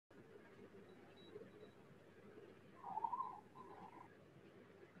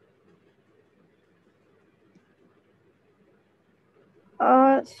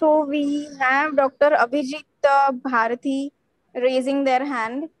So we have Dr. Abhijit Bharati raising their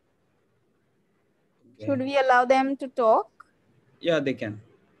hand. Okay. Should we allow them to talk? Yeah, they can.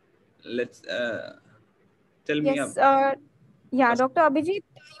 Let's tell me. Yes. Yeah, First. Dr. Abhijit,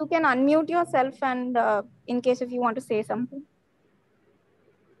 you can unmute yourself and in case if you want to say something.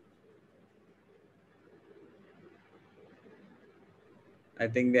 I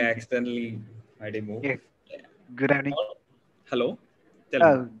think they accidentally made a move. Yeah, good evening. Hello.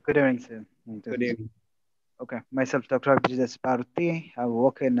 Tell me. Good evening, sir. Good evening. Okay, myself, Dr. Abhijit Bharati. I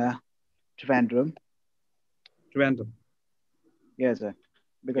work in Trivandrum. Trivandrum. Yes, sir.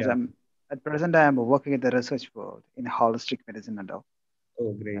 Because Yeah. at present I am working in the research world in holistic medicine and all.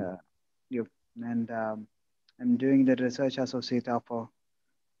 Oh, great. Yep. And I'm doing the research associate of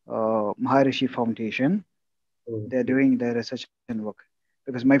Maharishi Foundation. Oh, They're great. doing the research and work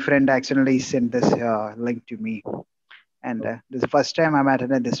because my friend accidentally sent this link to me, and this is the first time I'm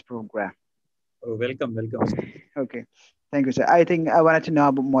attending this program. Oh, welcome, welcome, sir. Okay, thank you, sir. I think I wanted to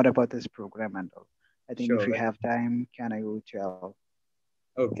know more about this program and all. I think if Sure. you have time, can I go tell?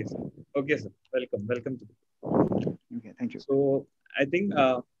 Okay, sir. Okay, sir. Welcome, welcome to. Okay, thank you. So I think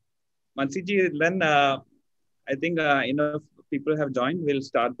Mansiji, then I think enough people have joined. We'll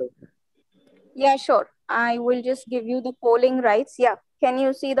start the. Yeah, sure. I will just give you the polling rights. Yeah. Can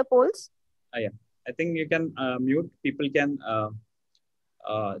you see the polls? Yeah. I think you can mute. People can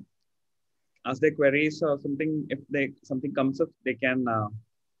uh, ask their queries or something. If something comes up, they can.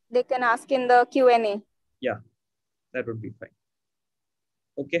 They can ask in the Q&A. Yeah, that would be fine.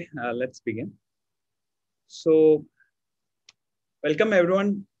 Okay, let's begin. So, welcome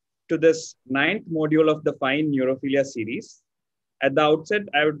everyone to this 9th module of the Fine Neurophilia series. At the outset,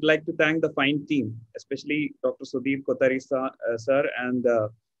 I would like to thank the Fine team, especially Dr. Sudeep Kotari sir and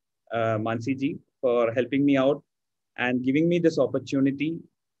Mansi ji for helping me out and giving me this opportunity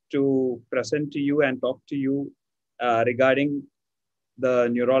to present to you and talk to you regarding the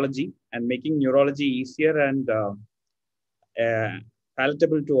neurology and making neurology easier and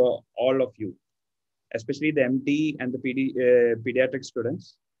palatable to all of you, especially the MD and the pediatric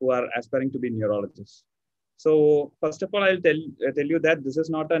students who are aspiring to be neurologists. So first of all, I'll tell you that this is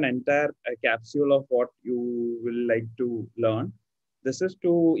not an entire capsule of what you will like to learn. This is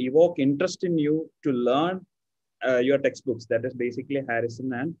to evoke interest in you to learn your textbooks. That is basically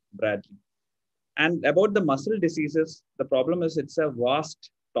Harrison and Bradley. And about the muscle diseases, the problem is it's a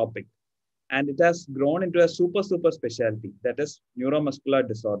vast topic. And it has grown into a super specialty, that is neuromuscular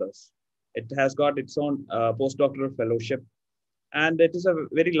disorders. It has got its own postdoctoral fellowship, and it is a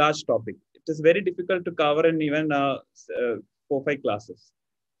very large topic. It is very difficult to cover in even 4-5 classes.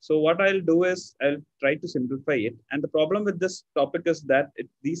 So what I'll do is I'll try to simplify it. And the problem with this topic is that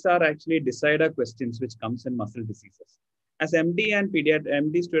these are actually decider questions which comes in muscle diseases. As MD and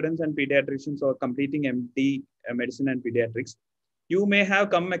MD students and pediatricians or completing MD medicine and pediatrics, you may have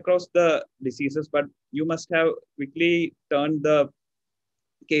come across the diseases, but you must have quickly turned the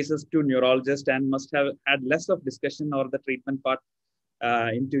cases to neurologist and must have had less of discussion or the treatment part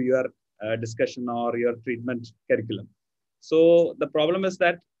into your discussion or your treatment curriculum. So the problem is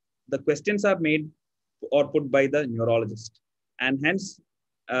that the questions are made or put by the neurologist, and hence,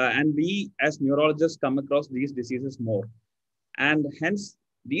 and we as neurologists come across these diseases more, and hence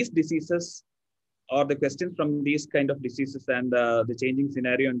these diseases or the questions from these kind of diseases and the changing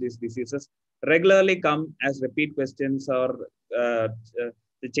scenario in these diseases regularly come as repeat questions, or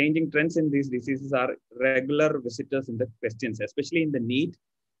the changing trends in these diseases are regular visitors in the questions, especially in the NEET,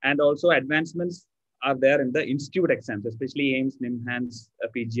 and also advancements are there in the institute exams, especially AIMS, NIMHANS,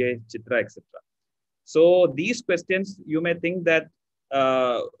 PGI, Chitra, etc. So these questions, you may think that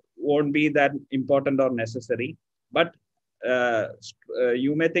won't be that important or necessary, but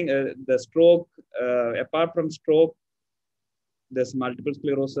you may think the stroke, apart from stroke, there's multiple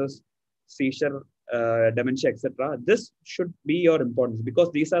sclerosis, seizure, dementia, etc. This should be your importance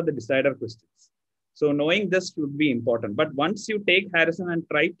because these are the decider questions. So knowing this would be important. But once you take Harrison and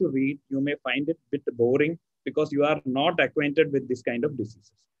try to read, you may find it a bit boring because you are not acquainted with this kind of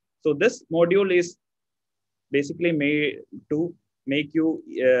diseases. So this module is basically made to make you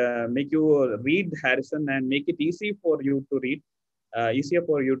read Harrison and make it easier for you to read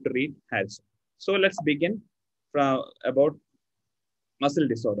Harrison. So let's begin from about muscle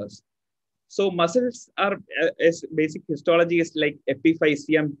disorders. So muscles are as basic histology is like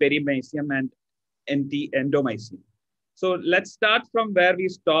epiphyseum, perimysium, and endomysium. So let's start from where we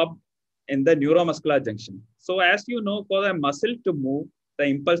stopped in the neuromuscular junction. So as you know, for a muscle to move, the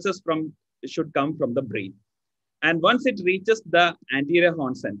impulses should come from the brain. And once it reaches the anterior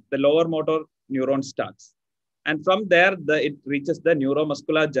horn center, the lower motor neuron starts. And from there, it reaches the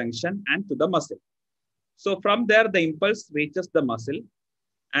neuromuscular junction and to the muscle. So from there, the impulse reaches the muscle,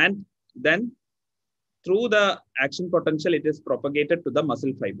 and then through the action potential, it is propagated to the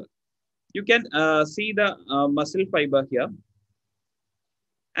muscle fiber. You can see the muscle fiber here,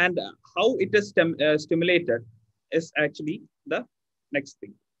 and how it is stimulated is actually the next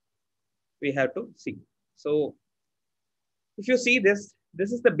thing we have to see. So if you see this,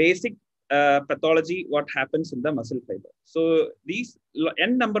 this is the basic pathology, what happens in the muscle fiber. So these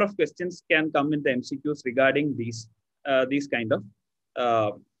n number of questions can come in the MCQs regarding these kind of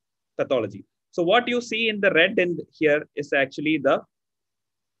uh, pathology. So what you see in the red end here is actually the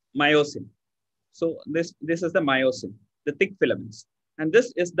myosin. So this is the myosin, the thick filaments, and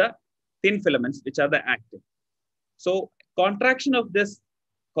this is the thin filaments, which are the actin. So contraction of this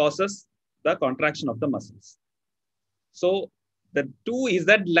causes the contraction of the muscles. So the two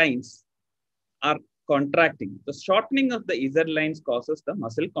Z lines are contracting. The shortening of the Z lines causes the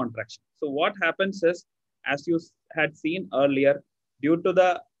muscle contraction. So what happens is, as you had seen earlier, due to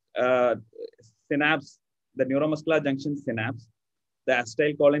the synapse, the neuromuscular junction synapse, the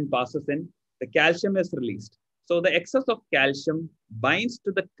acetylcholine passes in, the calcium is released. So the excess of calcium binds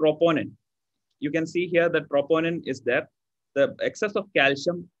to the troponin. You can see here the troponin is there. The excess of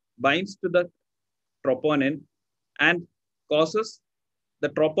calcium binds to the troponin and causes the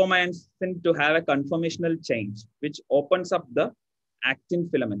tropomyosin to have a conformational change, which opens up the actin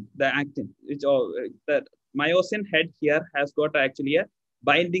filament, the actin, which the myosin head here has got actually a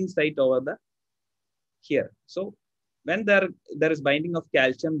binding site over the here. So when there is binding of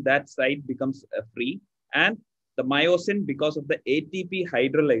calcium, that site becomes free, and the myosin, because of the ATP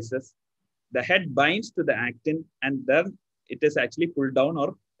hydrolysis, the head binds to the actin, and then it is actually pulled down,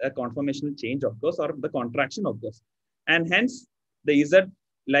 or a conformational change occurs, or the contraction occurs. And hence the Z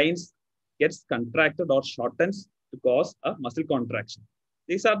lines gets contracted or shortens to cause a muscle contraction.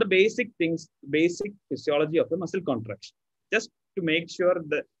 These are the basic things, basic physiology of the muscle contraction. Just to make sure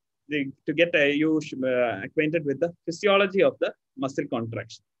that to get you acquainted with the physiology of the muscle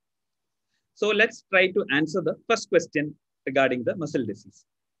contraction. So let's try to answer the first question regarding the muscle disease.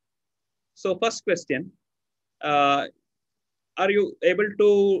 So first question, are you able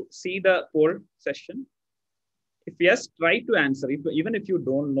to see the poll session? If yes, try to answer. Even if you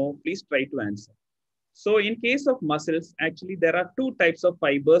don't know, please try to answer. So in case of muscles, actually there are two types of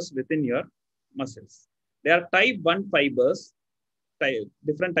fibers within your muscles. There are type 1 fibers,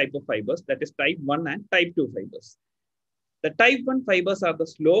 different type of fibers, that is type 1 and type 2 fibers. The type 1 fibers are the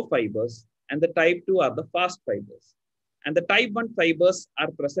slow fibers, and the type 2 are the fast fibers. And the type 1 fibers are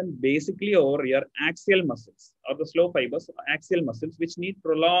present basically over your axial muscles, or the slow fibers, axial muscles, which need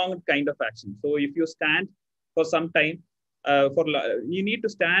prolonged kind of action. So if you stand for some time, you need to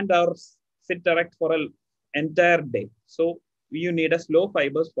stand or sit erect for an entire day. So you need a slow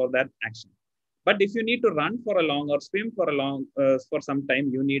fibers for that action. But if you need to run for a long or swim for a long for some time,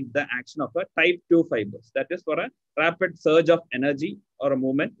 you need the action of a type 2 fibers. That is, for a rapid surge of energy or a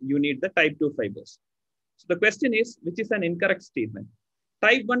movement, you need the type 2 fibers. So the question is, which is an incorrect statement?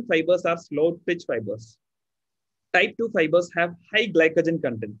 Type 1 fibers are slow twitch fibers. Type 2 fibers have high glycogen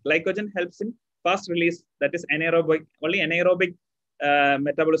content. Glycogen helps in fast release, that is anaerobic. Only anaerobic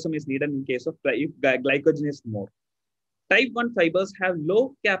metabolism is needed in case of if glycogen is more. Type 1 fibers have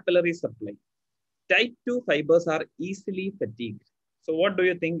low capillary supply. Type 2 fibers are easily fatigued. So what do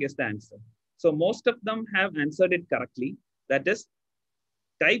you think is the answer? So most of them have answered it correctly. That is,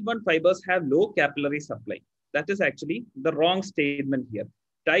 type 1 fibers have low capillary supply. That is actually the wrong statement here.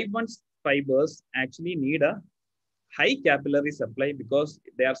 Type 1 fibers actually need a high capillary supply because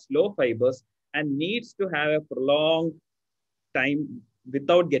they are slow fibers and needs to have a prolonged time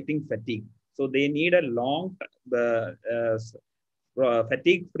without getting fatigued. So they need a long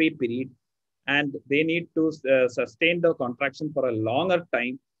fatigue-free period, and they need to sustain the contraction for a longer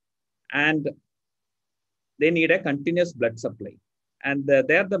time, and they need a continuous blood supply. And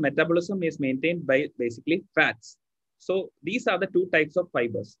there the metabolism is maintained by basically fats. So these are the two types of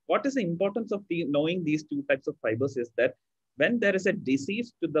fibers. What is the importance of knowing these two types of fibers is that when there is a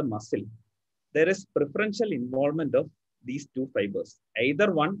disease to the muscle, there is preferential involvement of these two fibers,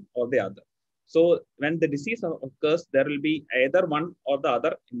 either one or the other. So when the disease occurs, there will be either one or the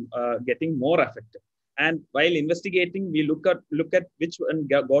other getting more affected. And while investigating, we look at which one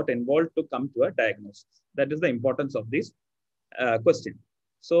got involved to come to a diagnosis. That is the importance of this question.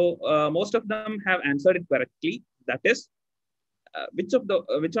 So most of them have answered it correctly. That is, which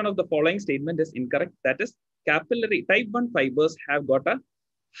one of the following statement is incorrect? That is, capillary type 1 fibers have got a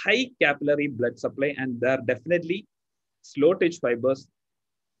high capillary blood supply, and they are definitely slow twitch fibers.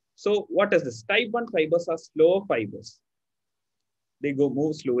 So what is this? Type 1 fibers are slow fibers. They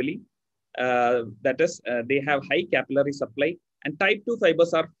move slowly. That is, they have high capillary supply. And type 2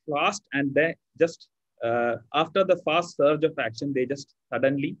 fibers are fast, and they just after the fast surge of action, they just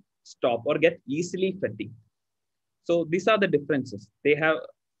suddenly stop or get easily fatigued. So these are the differences. They have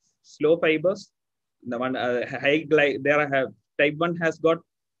slow fibers. The one there have type 1 has got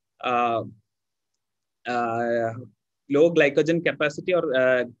uh, uh, low glycogen capacity or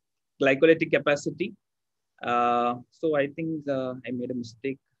glycolytic capacity. So I think I made a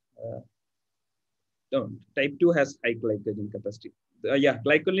mistake. No, type 2 has high glycogen capacity. Yeah,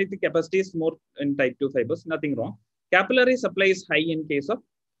 glycolytic capacity is more in type 2 fibers, nothing wrong. Capillary supply is high in case of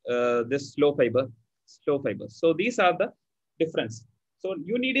this slow fibers. So these are the difference. So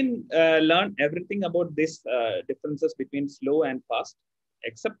you need to learn everything about this differences between slow and fast,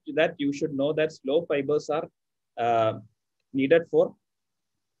 except that you should know that slow fibers are uh, needed for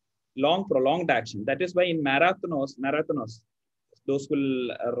long prolonged action. That is why in marathoners, those who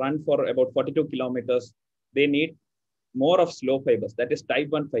will run for about 42 kilometers, they need more of slow fibers, that is type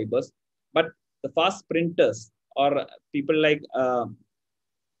 1 fibers. But the fast sprinters or people like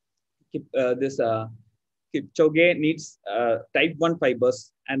this Kipchoge needs type 1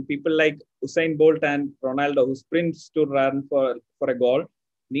 fibers, and people like Usain Bolt and Ronaldo, who sprints to run for a goal,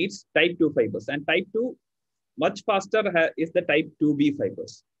 needs type 2 fibers. And type 2, much faster is the type 2B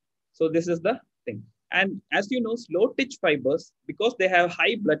fibers. So this is the thing. And as you know, slow twitch fibers, because they have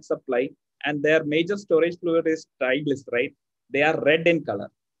high blood supply and their major storage fluid is triglyceride, they are red in color.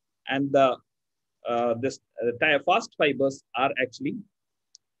 And the fast fibers are actually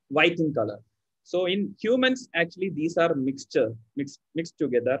white in color. So in humans, actually, these are mixed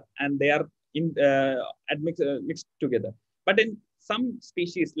together, and they are mixed together. But in some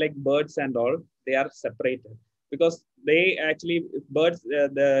species like birds and all, they are separated, because they actually, birds,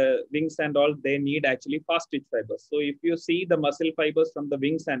 the wings and all, they need actually fast twitch fibers. So if you see the muscle fibers from the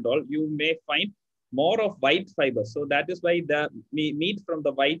wings and all, you may find more of white fibers. So that is why the meat from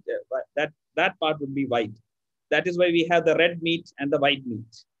the white, that part would be white. That is why we have the red meat and the white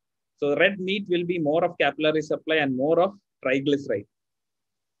meat. So red meat will be more of capillary supply and more of triglyceride.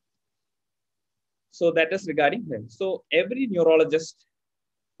 So that is regarding them. So every neurologist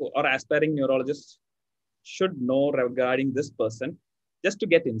or aspiring neurologist should know regarding this person, just to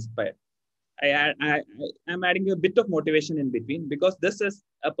get inspired. I'm adding a bit of motivation in between, because this is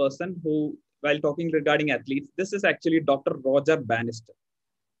a person who, while talking regarding athletes, this is actually Dr. Roger Bannister.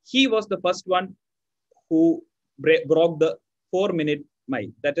 He was the first one who broke the 4-minute mile.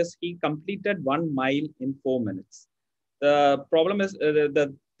 That is, he completed 1 mile in 4 minutes. The problem is,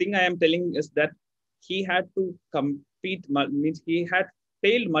 the thing I am telling is that he had to compete, means he had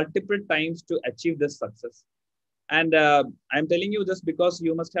failed multiple times to achieve this success. And I'm telling you this because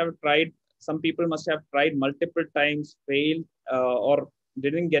you must have tried, some people must have tried multiple times, failed, or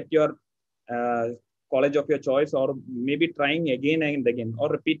didn't get your college of your choice, or maybe trying again and again, or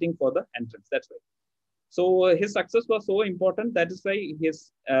repeating for the entrance. That's right. So his success was so important. That is why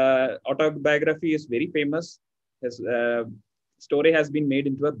his autobiography is very famous. His story has been made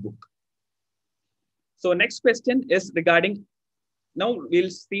into a book. So next question is regarding, now we'll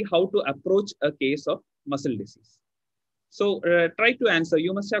see how to approach a case of muscle disease. So try to answer.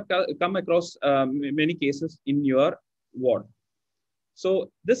 You must have come across many cases in your ward.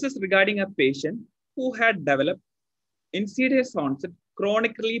 So this is regarding a patient who had developed insidious onset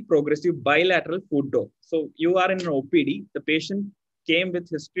chronically progressive bilateral foot drop. So you are in an OPD, the patient came with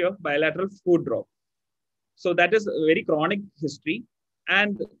history of bilateral foot drop. So that is a very chronic history,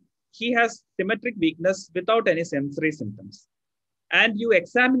 and he has symmetric weakness without any sensory symptoms. And you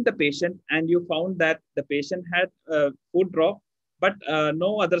examined the patient and you found that the patient had foot drop, but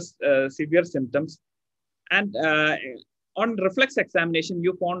no other severe symptoms. And on reflex examination,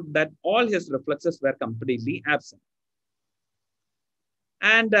 you found that all his reflexes were completely absent.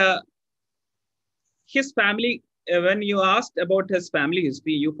 And his family, when you asked about his family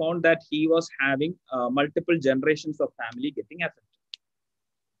history, you found that he was having multiple generations of family getting affected.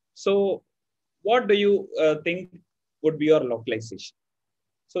 So what do you think would be your localization?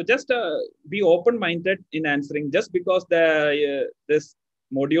 So just be open-minded in answering. Just because this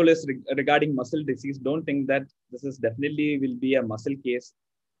module is regarding muscle disease, don't think that this is definitely will be a muscle case,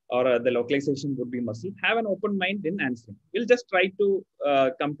 or the localization would be muscle. Have an open mind in answering. We'll just try to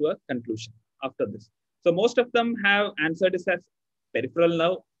come to a conclusion after this. So most of them have answered is as peripheral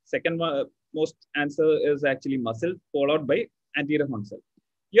nerve. Second most answer is actually muscle, followed by anterior horn cell.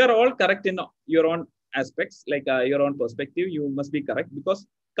 You are all correct in your own aspects, like your own perspective. You must be correct, because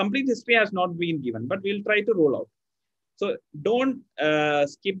complete history has not been given, but we'll try to roll out. So don't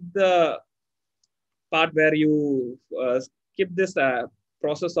skip the part where you skip this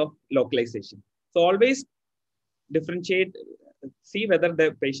process of localization. So always differentiate, see whether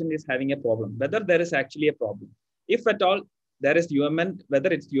the patient is having a problem, whether there is actually a problem. If at all there is UMN,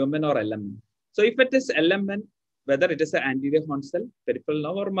 whether it's UMN or LMN. So if it is LMN, whether it is an anterior horn cell, peripheral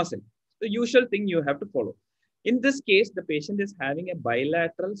nerve, or muscle, the usual thing you have to follow. In this case, the patient is having a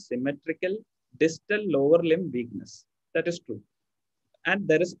bilateral symmetrical distal lower limb weakness. That is true. And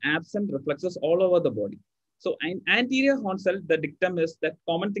there is absent reflexes all over the body. So in anterior horn cell, the dictum is that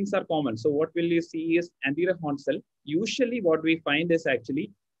common things are common. So what will you see is anterior horn cell. Usually what we find is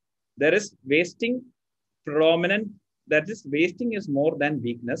actually there is wasting predominant. That is, wasting is more than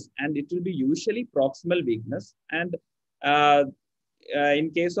weakness, and it will be usually proximal weakness. And uh,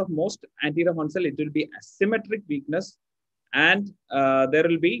 in case of most anterior horn cell, it will be asymmetric weakness, and there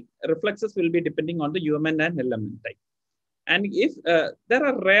will be reflexes will be depending on the UMN and LMN type. And if there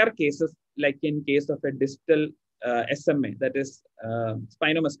are rare cases, like in case of a distal SMA, that is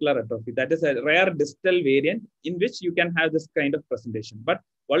spinomuscular atrophy, that is a rare distal variant in which you can have this kind of presentation. But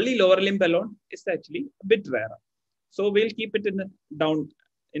only lower limb alone is actually a bit rarer. So we'll keep it in the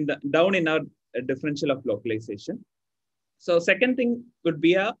down in our differential of localization. So second thing would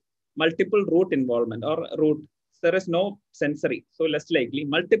be a multiple root involvement or root. There is no sensory, so less likely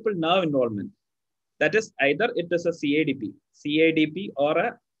multiple nerve involvement. That is either it is a CADP or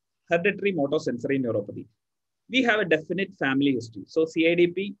a hereditary motor sensory neuropathy. We have a definite family history. So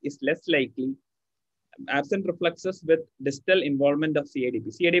CADP is less likely. Absent reflexes with distal involvement of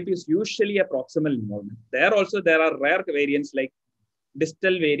CADP. CADP is usually a proximal involvement. There are rare variants like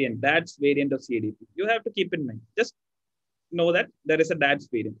distal variant, DADS variant of CADP. You have to keep in mind. Just know that there is a DADS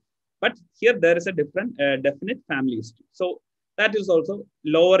variant. But here there is a different, definite family history. So that is also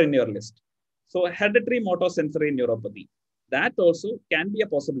lower in your list. So hereditary motor sensory neuropathy, that also can be a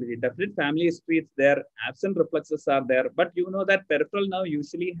possibility. Definite family history is there, absent reflexes are there, but you know that peripheral nerve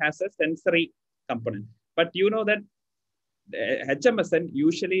usually has a sensory component. But you know that HMSN,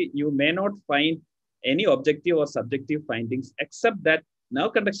 usually you may not find any objective or subjective findings, except that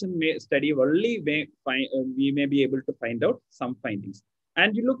nerve conduction study only we may be able to find out some findings.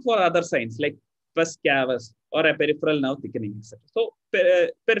 And you look for other signs like pes cavus or a peripheral nerve thickening, etc. So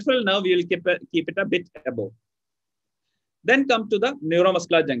peripheral nerve, we will keep it a bit above. Then come to the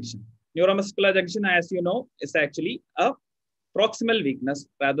neuromuscular junction. Neuromuscular junction, as you know, is actually a proximal weakness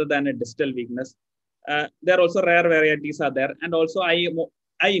rather than a distal weakness. There are also rare varieties are there, and also eye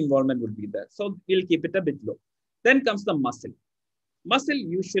involvement will be there. So we'll keep it a bit low. Then comes the muscle. Muscle,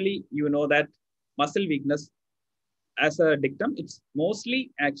 usually, you know that muscle weakness, as a dictum, it's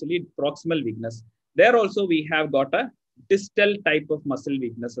mostly actually proximal weakness. There also we have got a distal type of muscle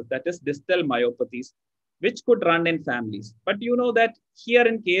weakness, that is distal myopathies, which could run in families. But you know that here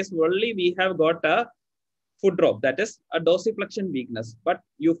in case only we have got a foot drop, that is a dorsiflexion weakness. But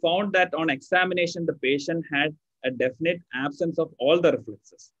you found that on examination, the patient had a definite absence of all the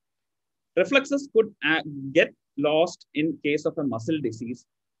reflexes. Reflexes could get lost in case of a muscle disease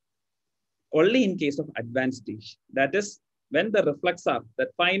only in case of advanced stage. That is when the reflex arc, the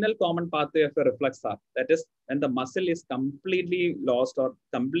final common pathway of a reflex arc, that is when the muscle is completely lost or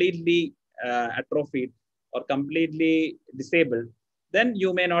completely atrophied or completely disabled, then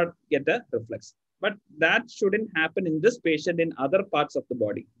you may not get a reflex. But that shouldn't happen in this patient in other parts of the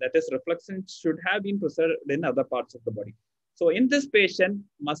body. That is, reflection should have been preserved in other parts of the body. So in this patient,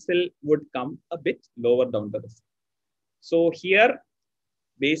 muscle would come a bit lower down the wrist. So here,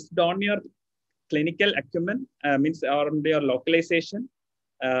 based on your clinical acumen, means on your localization,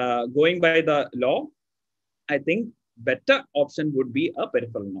 going by the law, I think better option would be a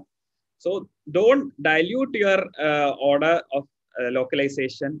peripheral nerve. So don't dilute your order of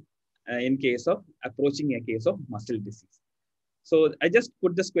localization in case of approaching a case of muscle disease. So I just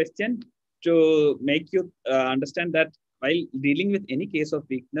put this question to make you understand that while dealing with any case of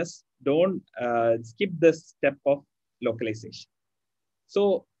weakness, don't skip this step of localization.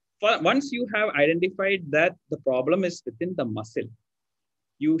 So once you have identified that the problem is within the muscle,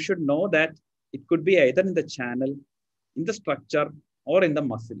 you should know that it could be either in the channel, in the structure, or in the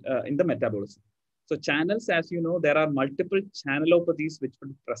muscle, in the metabolism. So channels, as you know, there are multiple channelopathies which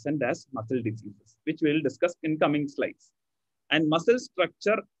would present as muscle diseases, which we'll discuss in coming slides. And muscle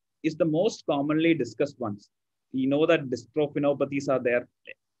structure is the most commonly discussed ones. You know that dystrophinopathies are there,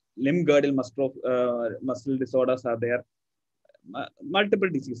 limb girdle muscle disorders are there, multiple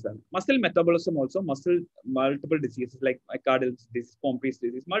diseases. Muscle metabolism also, multiple diseases like myocardial disease, Pompe's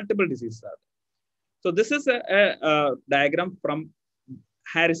disease, multiple diseases are there. So this is a diagram from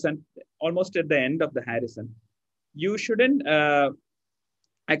Harrison, almost at the end of the Harrison. you shouldn't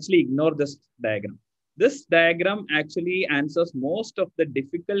actually ignore this diagram. This diagram actually answers most of the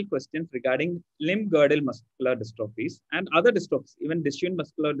difficult questions regarding limb girdle muscular dystrophies and other dystrophies, even Duchenne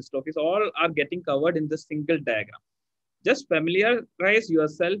muscular dystrophies, all are getting covered in this single diagram. Just familiarize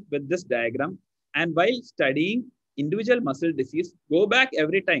yourself with this diagram, and while studying individual muscle disease, go back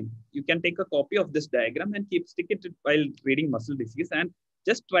every time. You can take a copy of this diagram and stick it while reading muscle disease, and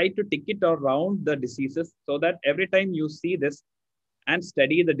just try to tick it around the diseases so that every time you see this and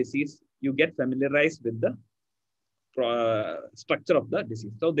study the disease, you get familiarized with the structure of the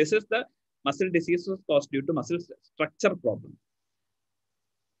disease. So this is the muscle disease was caused due to muscle structure problem.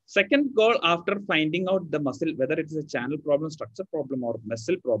 Second goal after finding out the muscle, whether it is a channel problem, structure problem, or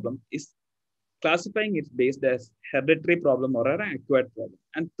muscle problem, is classifying it based as hereditary problem or an acquired problem.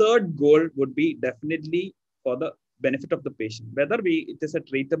 And third goal would be definitely for the benefit of the patient, whether it is a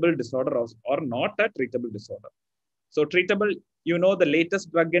treatable disorder or not a treatable disorder. So treatable, the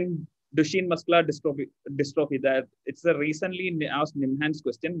latest drug in Duchenne muscular dystrophy, that it's a recently asked NIMHANS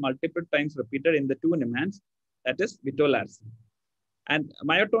question, multiple times repeated in the two NIMHANS, that is vitolarsen. And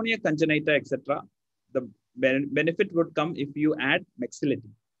myotonia congenita, etc., the benefit would come if you add mexility.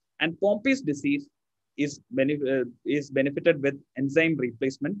 And Pompe's disease is benefited with enzyme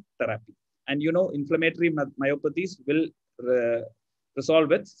replacement therapy. And inflammatory myopathies will resolve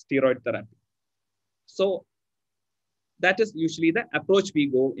with steroid therapy. So that is usually the approach we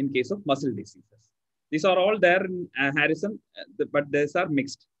go in case of muscle diseases. These are all there in Harrison, but these are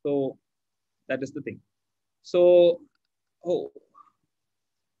mixed. So that is the thing. So,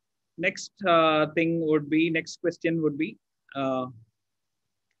 next question would be,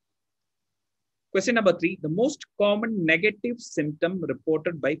 question number 3, the most common negative symptom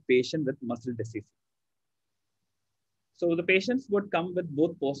reported by patient with muscle disease. So the patients would come with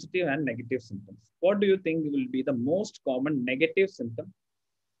both positive and negative symptoms. What do you think will be the most common negative symptom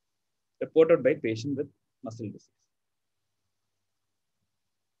reported by patient with muscle disease?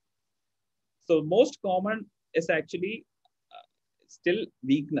 So most common is actually still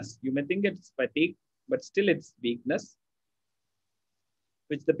weakness. You may think it's fatigue, but still it's weakness,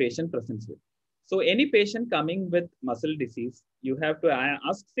 which the patient presents with. So any patient coming with muscle disease, you have to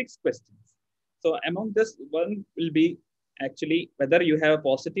ask 6 questions. So among this, one will be actually whether you have a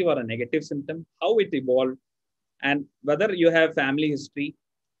positive or a negative symptom, how it evolved, and whether you have family history,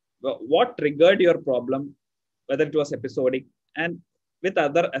 what triggered your problem, whether it was episodic, and with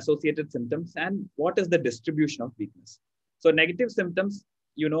other associated symptoms, and what is the distribution of weakness. So negative symptoms,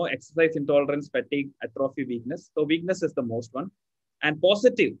 exercise intolerance, fatigue, atrophy, weakness. So weakness is the most one. And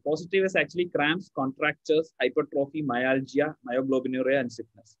positive is actually cramps, contractures, hypertrophy, myalgia, myoglobinuria, and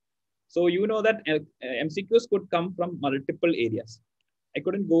sickness. So that MCQs could come from multiple areas. I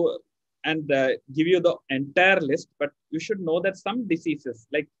couldn't go and give you the entire list, but you should know that some diseases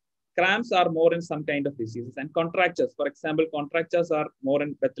like cramps are more in some kind of diseases, and contractures, for example, contractures are more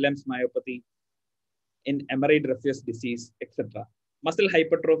in Bethlehem's myopathy, in Emery-Dreyfus disease, etc. Muscle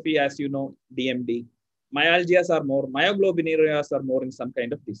hypertrophy, as you know, DMD. Myalgias are more, myoglobinurias are more in some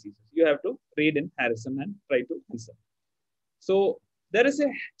kind of diseases. You have to read in Harrison and try to answer. So there is a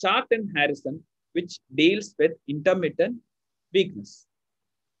chart in Harrison which deals with intermittent weakness.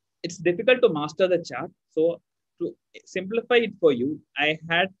 It's difficult to master the chart. So to simplify it for you, I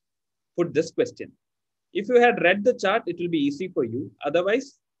had put this question. If you had read the chart, it will be easy for you.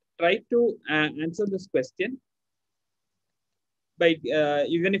 Otherwise, try to answer this question by,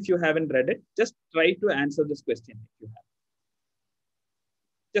 even if you haven't read it, just try to answer this question if you have.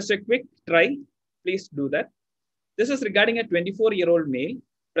 Just a quick try, please do that. This is regarding a 24-year-old male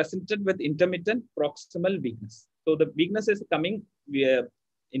presented with intermittent proximal weakness. So the weakness is coming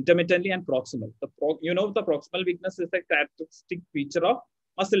intermittently and proximal. The proximal weakness is a characteristic feature of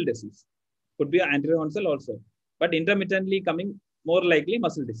muscle disease. Could be anterior also, but intermittently coming more likely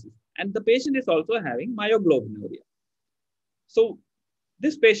muscle disease. And the patient is also having myoglobinuria. So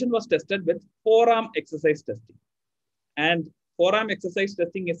this patient was tested with forearm exercise testing. And forearm exercise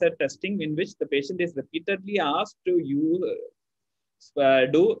testing is a testing in which the patient is repeatedly asked to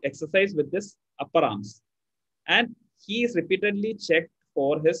do exercise with his upper arms. And he is repeatedly checked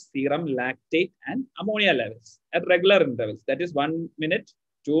for his serum lactate and ammonia levels at regular intervals. That is 1 minute,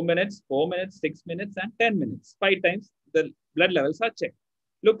 2 minutes, 4 minutes, 6 minutes, and 10 minutes. 5 times the blood levels are checked.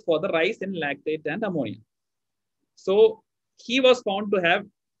 Look for the rise in lactate and ammonia. So he was found to have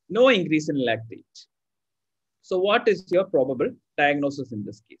no increase in lactate. So what is your probable diagnosis in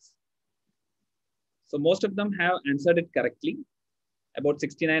this case? So most of them have answered it correctly. About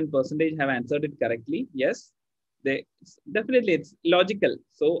 69% have answered it correctly. Yes, definitely it's logical.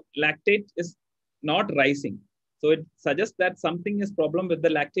 So lactate is not rising. So it suggests that something is problem with the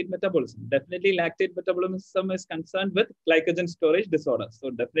lactate metabolism. Definitely lactate metabolism is concerned with glycogen storage disorder.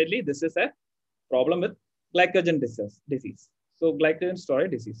 So definitely this is a problem with glycogen disease. So glycogen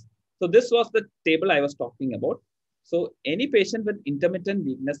storage disease. So this was the table I was talking about. So any patient with intermittent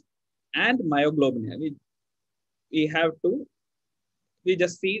weakness and myoglobinuria, we have to, we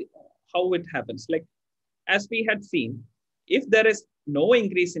just see how it happens. Like as we had seen, if there is no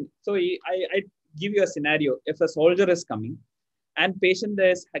increase in, so I give you a scenario. If a soldier is coming and patient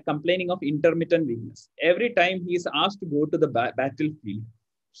is complaining of intermittent weakness, every time he is asked to go to the battlefield,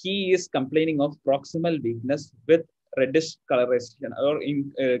 he is complaining of proximal weakness with reddish coloration or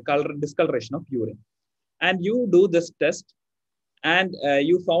color discoloration of urine. And you do this test and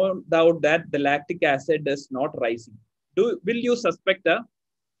you found out that the lactic acid is not rising. Will you suspect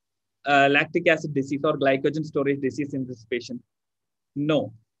a lactic acid disease or glycogen storage disease in this patient?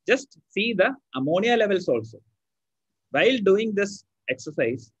 No. Just see the ammonia levels also. While doing this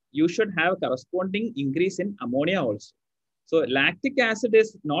exercise, you should have corresponding increase in ammonia also. So lactic acid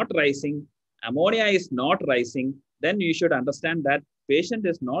is not rising, ammonia is not rising, then you should understand that patient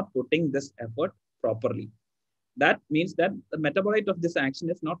is not putting this effort properly. That means that the metabolite of this action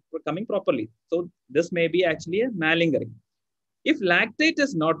is not coming properly. So this may be actually a malingering. If lactate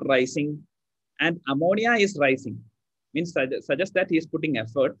is not rising and ammonia is rising, means suggests that he is putting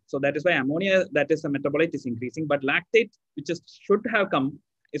effort. So that is why ammonia, that is a metabolite, is increasing, but lactate, which is should have come,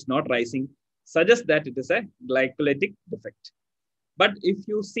 is not rising, suggests that it is a glycolytic defect. But if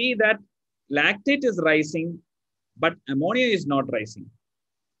you see that lactate is rising, but ammonia is not rising,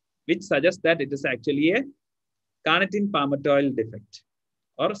 which suggests that it is actually a carnitine palmitoyl defect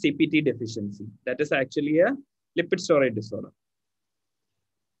or CPT deficiency. That is actually a lipid storage disorder.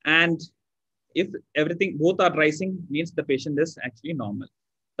 And if everything, both are rising, means the patient is actually normal.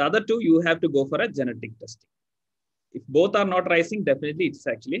 The other two, you have to go for a genetic testing. If both are not rising, definitely it's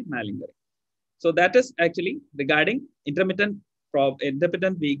actually malingering. So that is actually regarding intermittent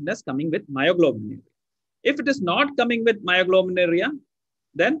weakness coming with myoglobinuria. If it is not coming with myoglobinuria,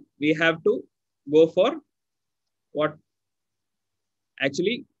 then we have to go for what?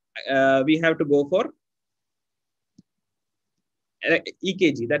 Actually, we have to go for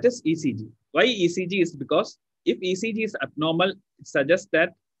EKG, that is ECG. Why ECG is because if ECG is abnormal, it suggests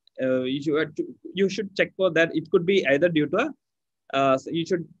that you should check for that. It could be either due to you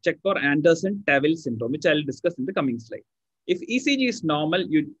should check for Anderson-Tawil syndrome, which I'll discuss in the coming slide. If ECG is normal,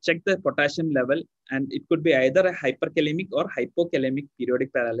 you check the potassium level, and it could be either a hyperkalemic or hypokalemic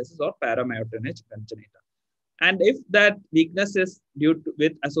periodic paralysis or paramyotonia congenita. And if that weakness is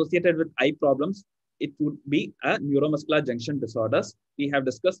associated with eye problems, it would be a neuromuscular junction disorders. We have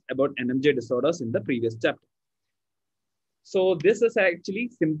discussed about NMJ disorders in the previous chapter. So this is actually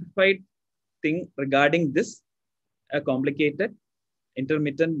simplified thing regarding this complicated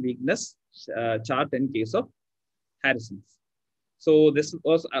intermittent weakness chart in case of Harrison's. So this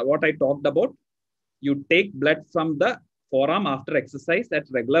was what I talked about. You take blood from the forearm after exercise at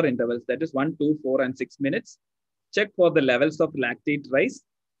regular intervals, that is 1, 2, 4, and 6 minutes. Check for the levels of lactate rise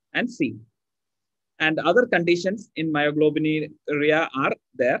and see. And other conditions in myoglobinuria are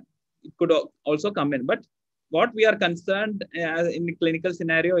there. It could also come in. But what we are concerned in the clinical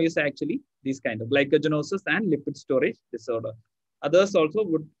scenario is actually these kind of glycogenosis and lipid storage disorder. Others also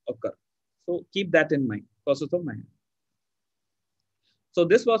would occur. So keep that in mind, process of mind. So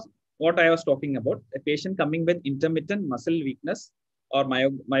this was what I was talking about, a patient coming with intermittent muscle weakness or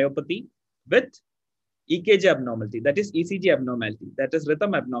myopathy with EKG abnormality, that is ECG abnormality, that is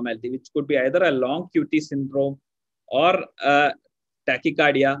rhythm abnormality, which could be either a long QT syndrome or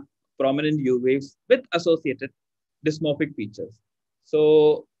tachycardia, prominent U waves with associated dysmorphic features.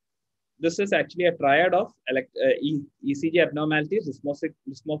 So this is actually a triad of ECG abnormalities,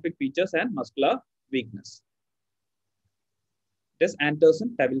 dysmorphic features, and muscular weakness. It is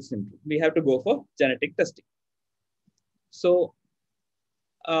Anderson-Tawil syndrome. We have to go for genetic testing. So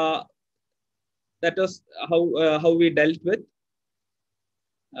that was how we dealt with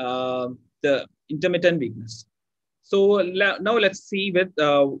the intermittent weakness. So now let's see with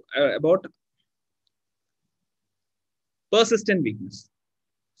about persistent weakness.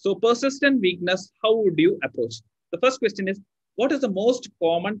 So persistent weakness, how would you approach? The first question is, what is the most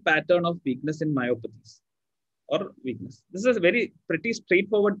common pattern of weakness in myopathies or weakness? This is a pretty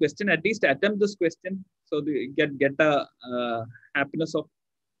straightforward question. At least attempt this question so you get a happiness of.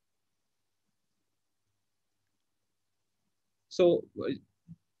 So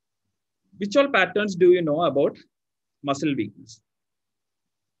which all patterns do you know about muscle weakness?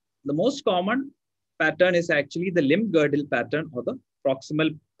 The most common pattern is actually the limb girdle pattern or the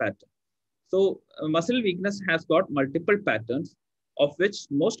proximal pattern. So muscle weakness has got multiple patterns, of which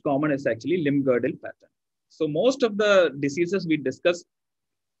most common is actually limb girdle pattern. So most of the diseases we discuss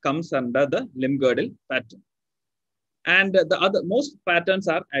comes under the limb girdle pattern. And the other most patterns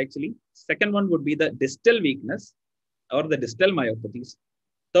are actually, second one would be the distal weakness or the distal myopathies.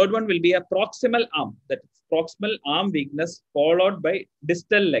 Third one will be a proximal arm, that is proximal arm weakness followed by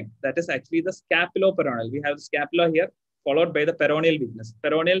distal leg. That is actually the scapuloperoneal. We have the scapula here followed by the peroneal weakness.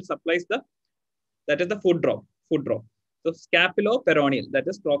 Peroneal supplies that is the foot drop. So scapuloperoneal, that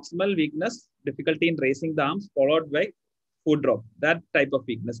is proximal weakness, difficulty in raising the arms followed by foot drop, that type of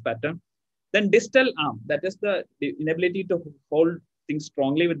weakness pattern. Then distal arm, that is the inability to hold things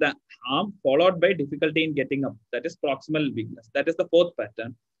strongly with the arm, followed by difficulty in getting up. That is proximal weakness. That is the fourth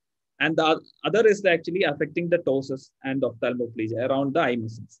pattern. And the other is actually affecting the ptosis and ophthalmoplegia around the eye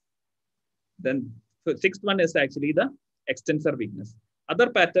muscles. Then sixth one is actually the extensor weakness. Other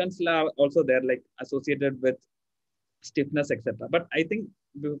patterns are also there, like associated with stiffness, etc. But I think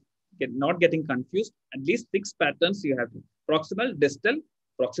not getting confused. At least 6 patterns you have to: proximal, distal,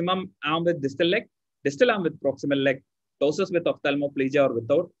 proximal arm with distal leg, distal arm with proximal leg, ptosis with ophthalmoplegia or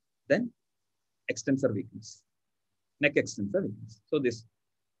without, then extensor weakness, neck extensor weakness.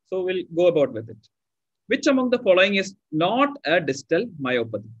 So we'll go about with it. Which among the following is not a distal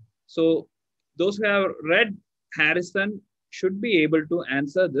myopathy? So those who have read Harrison should be able to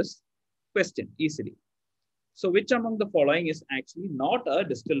answer this question easily. So which among the following is actually not a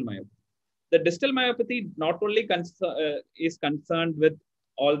distal myopathy? The distal myopathy not only is concerned with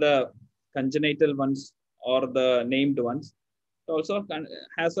all the congenital ones or the named ones, it also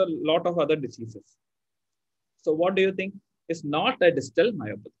has a lot of other diseases. So what do you think is not a distal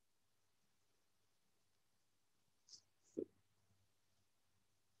myopathy?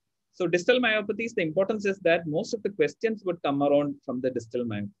 So distal myopathies, the importance is that most of the questions would come around from the distal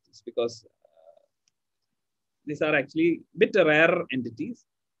myopathies because these are actually a bit rare entities.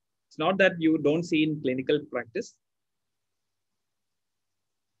 It's not that you don't see in clinical practice.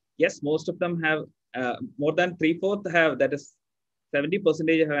 Yes, most of them have more than 3/4 have, that is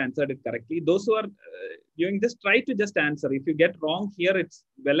 70% have answered it correctly. Those who are doing this, try to just answer. If you get wrong here, it's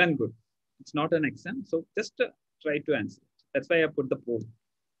well and good. It's not an exam. So just try to answer. That's why I put the poll.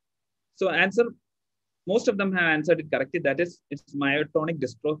 So answer, most of them have answered it correctly. That is, it's myotonic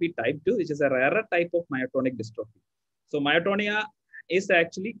dystrophy type 2, which is a rarer type of myotonic dystrophy. So myotonia is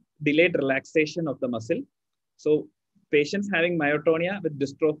actually delayed relaxation of the muscle. So patients having myotonia with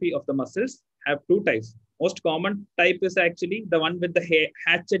dystrophy of the muscles have 2 types. Most common type is actually the one with the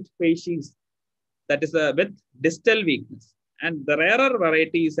hatchet facies, that is with distal weakness. And the rarer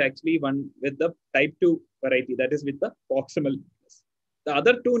variety is actually one with the type 2 variety, that is with the proximal weakness. The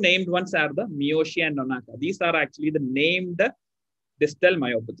other 2 named ones are the Miyoshi and Nonaka. These are actually the named distal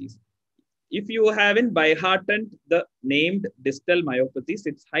myopathies. If you haven't by hearted the named distal myopathies,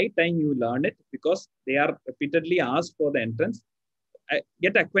 it's high time you learn it because they are repeatedly asked for the entrance.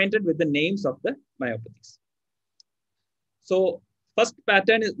 Get acquainted with the names of the myopathies. So first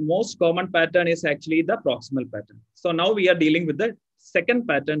pattern is most common pattern is actually the proximal pattern. So now we are dealing with the second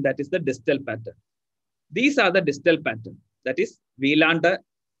pattern, that is the distal pattern. These are the distal pattern, that is Wielander,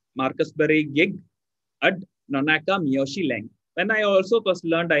 Marcusbury, Gig, Ud, Nonaka, Miyoshi, Lang. When I also first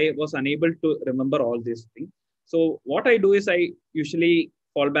learned, I was unable to remember all these things. So what I do is I usually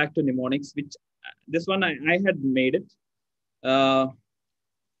fall back to mnemonics, which this one I had made it.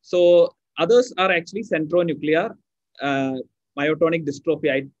 So others are actually centronuclear myotonic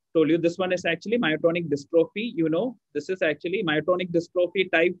dystrophy. I told you this one is actually myotonic dystrophy. You know, this is actually myotonic dystrophy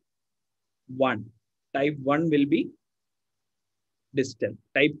type 1. Type 1 will be distal.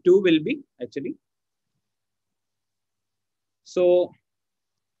 Type 2 will be actually. So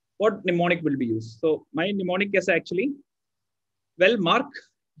what mnemonic will be used? So my mnemonic is actually, well, Mark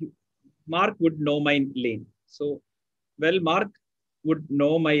would know my lane. So, well, Mark would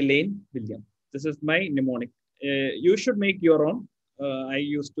know my lane, William. This is my mnemonic. You should make your own. I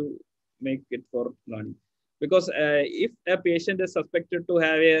used to make it for learning. Because if a patient is suspected to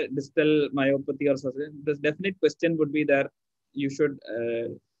have a distal myopathy or something, the definite question would be that you should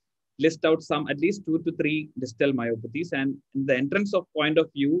list out some at least 2 to 3 distal myopathies, and in the entrance of point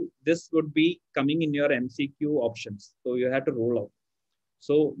of view, this would be coming in your MCQ options. So you have to roll out.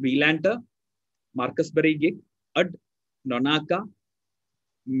 So Wielander, Marcusbury Gig, Ud, Nonaka,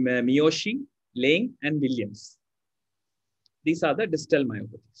 Miyoshi, Lang, and Williams. These are the distal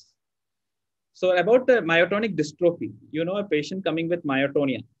myopathies. So about the myotonic dystrophy, you know, a patient coming with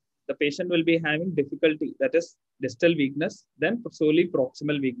myotonia, the patient will be having difficulty, that is distal weakness, then solely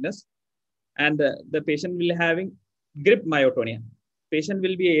proximal weakness, and the patient will having grip myotonia. Patient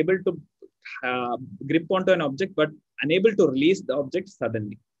will be able to grip onto an object, but unable to release the object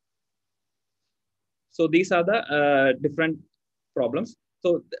suddenly. So these are the different problems.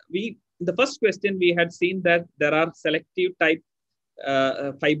 So in the first question, we had seen that there are selective type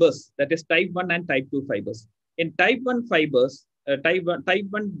fibers, that is type 1 and type 2 fibers. In type 1 fibers, type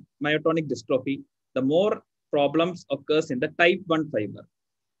 1 myotonic dystrophy, the more problems occurs in the type 1 fiber.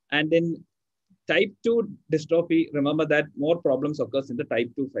 And in type 2 dystrophy, remember that more problems occurs in the type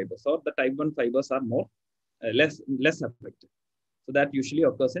 2 fibers, or the type 1 fibers are more less affected. So that usually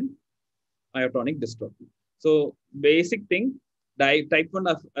occurs in myotonic dystrophy. So basic thing, type 1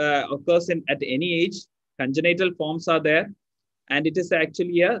 occurs at any age. Congenital forms are there, and it is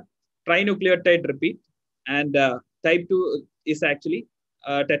actually a trinucleotide repeat. And type 2 is actually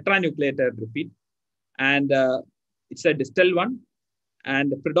a tetranucleotide repeat. And it's a distal one.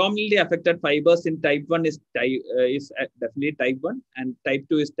 And predominantly affected fibers in type 1 is definitely type 1, and type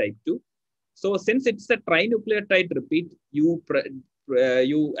 2 is type 2. So since it's a trinucleotide repeat, you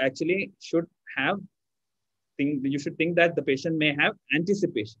actually should think that the patient may have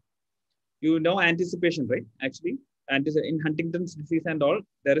anticipation. You know anticipation, right? Actually, in Huntington's disease and all,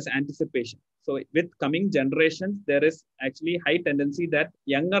 there is anticipation. So with coming generations, there is actually high tendency that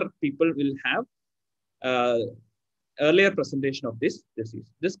younger people will have earlier presentation of this disease.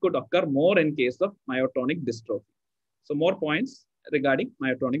 This could occur more in case of myotonic dystrophy. So more points regarding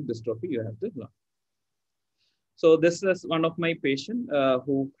myotonic dystrophy you have to learn. So this is one of my patient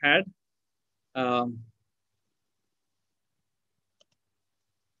who had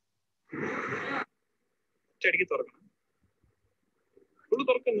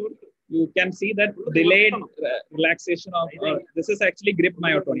you can see that delayed relaxation of this is actually grip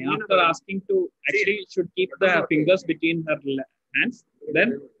myotonia. After asking to actually should keep the fingers between her hands,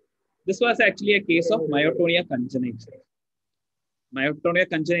 then this was actually a case of myotonia congenita. Myotonia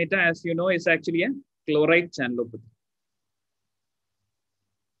congenita, as you know, is actually a chloride channelopathy.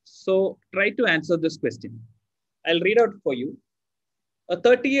 So try to answer this question. I'll read out for you. A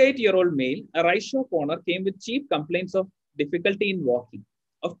 38-year-old male, a right shop owner, came with chief complaints of difficulty in walking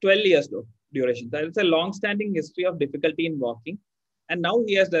of 12 years duration. That is a long-standing history of difficulty in walking. And now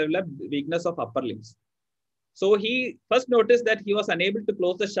he has developed weakness of upper limbs. So he first noticed that he was unable to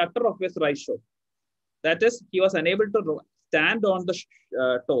close the shutter of his right shoe. That is, he was unable to stand on the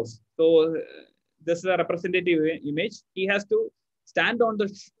toes. So this is a representative image. He has to stand on the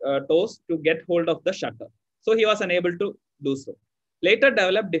toes to get hold of the shutter. So he was unable to do so. Later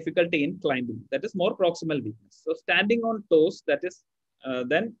developed difficulty in climbing. That is more proximal weakness. So standing on toes, that is,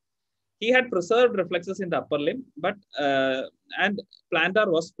 then he had preserved reflexes in the upper limb, but and plantar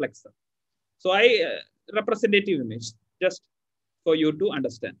was flexor. So representative image, just for you to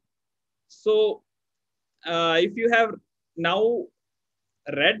understand. So if you have now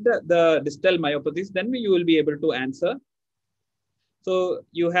read the distal myopathies, then you will be able to answer. So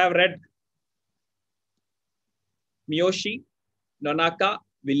you have read Miyoshi, Nonaka,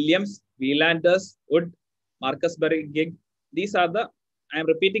 Williams, Wielanders, Wood, Marcus Bergig. These are the, I am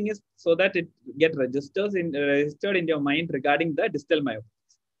repeating it so that it get registered in your mind regarding the distal myopathies.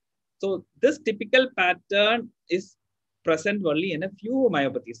 So this typical pattern is present only in a few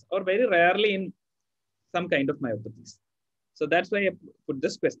myopathies or very rarely in some kind of myopathies. So that's why I put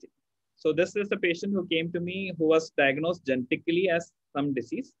this question. So this is a patient who came to me who was diagnosed genetically as some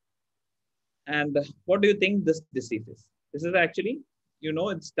disease. And what do you think this disease is? This is actually, you know,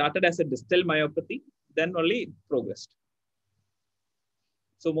 it started as a distal myopathy, then only it progressed.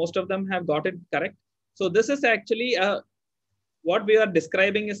 So most of them have got it correct. So this is actually what we are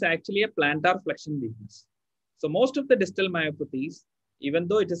describing is actually a plantar flexion weakness. So most of the distal myopathies, even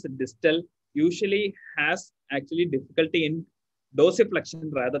though it is a distal, usually has actually difficulty in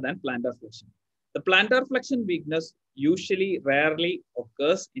dorsiflexion rather than plantar flexion. The plantar flexion weakness usually rarely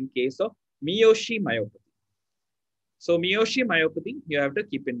occurs in case of Miyoshi myopathy. So Miyoshi myopathy, you have to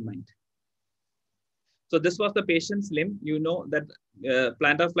keep in mind. So this was the patient's limb. You know that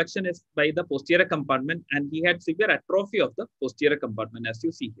plantar flexion is by the posterior compartment, and he had severe atrophy of the posterior compartment, as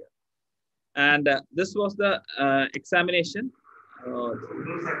you see here. And this was the examination.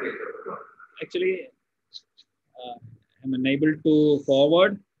 Actually, I'm unable to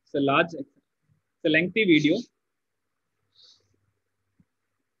forward. It's a lengthy video.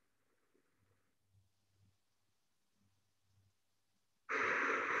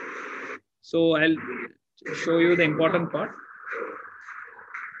 So I'll show you the important part.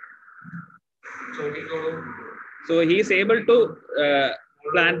 So he is able to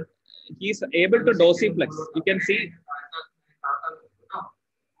he's able to dorsiflex. You can see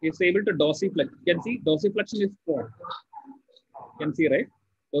he's able to dorsiflex. You can see dorsiflexion is 4. You can see, right?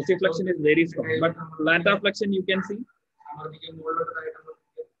 Dorsiflexion is very strong, but plantar flexion you can see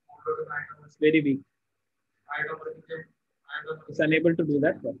it's very weak. It's unable to do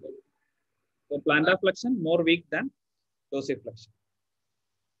that properly. So plantar flexion more weak than dorsiflexion.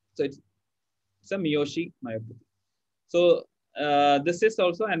 So it's a Miyoshi myopathy. So this is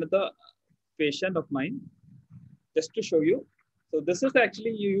also another patient of mine. Just to show you. So this is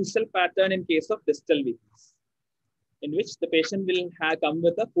actually usual pattern in case of distal weakness, in which the patient will come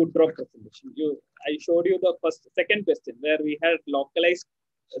with a foot drop presentation. I showed you the second question where we had localized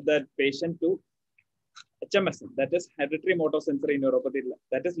the patient to HMSN, that is hereditary motor sensory neuropathy,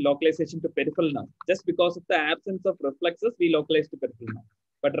 that is localization to peripheral nerve. Just because of the absence of reflexes, we localize to peripheral nerve.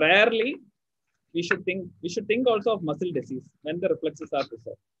 But rarely we should think also of muscle disease when the reflexes are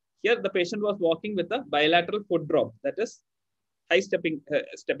preserved. Here the patient was walking with a bilateral foot drop, that is high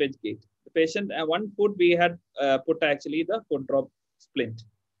steppage gait. The patient, one foot we had put actually the foot drop splint.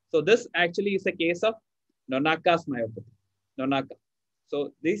 So this actually is a case of Nonaka's myopathy. Nonaka.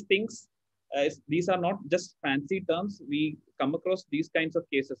 So these things, these are not just fancy terms. We come across these kinds of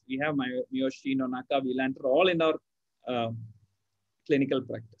cases. We have Miyoshi, Nonaka, Wielanter, all in our clinical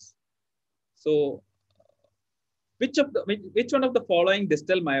practice. So which one of the following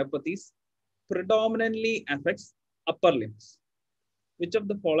distal myopathies predominantly affects upper limbs? Which of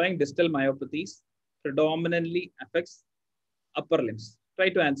the following distal myopathies predominantly affects upper limbs? Try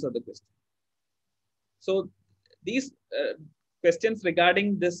to answer the question. So these questions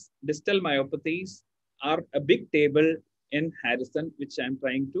regarding this distal myopathies are a big table in Harrison, which I'm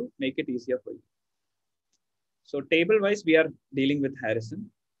trying to make it easier for you. So table wise, we are dealing with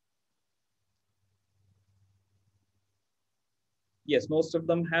Harrison. Yes, most of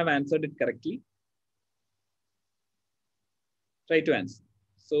them have answered it correctly. Try to answer.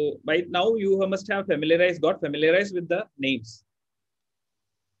 So by now you must have got familiarized with the names.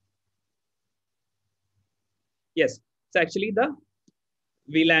 Yes, it's actually the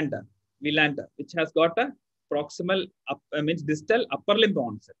Wielanter, which has got a proximal, means distal upper limb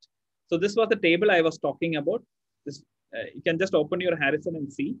onset. So this was the table I was talking about. This you can just open your Harrison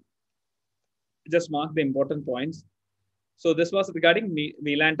and see. Just mark the important points. So this was regarding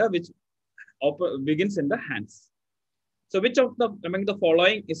Wielanter, which begins in the hands. So which of the among the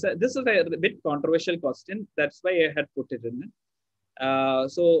following is this is a bit controversial question. That's why I had put it in it.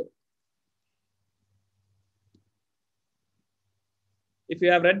 So if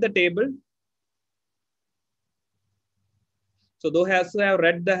you have read the table, so those who have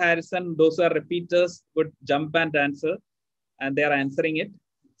read the Harrison, those who are repeaters would jump and answer, and they are answering it.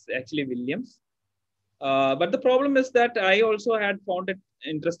 It's actually Williams. But the problem is that I also had found it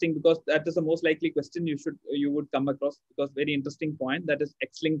interesting because that is the most likely question you would come across, because very interesting point, that is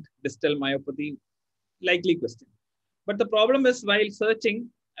X-linked distal myopathy, likely question. But the problem is while searching,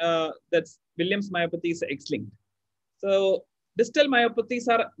 that's Williams myopathy is X-linked. So distal myopathies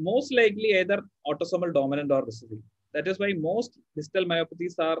are most likely either autosomal dominant or recessive. That is why most distal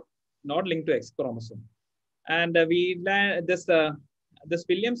myopathies are not linked to X chromosome. And this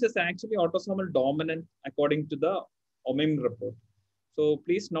Williams is actually autosomal dominant according to the OMIM report. So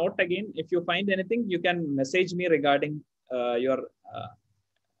please note again, if you find anything, you can message me regarding your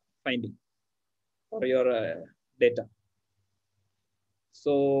finding or your data.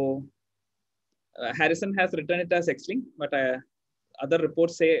 So Harrison has written it as X-linked, but other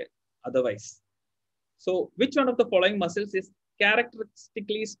reports say otherwise. So which one of the following muscles is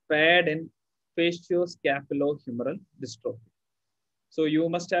characteristically spared in facioscapulohumeral dystrophy? So you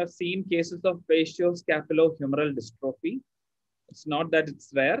must have seen cases of facioscapulohumeral dystrophy. It's not that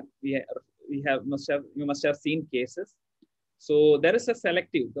it's rare. You must have seen cases. So there is a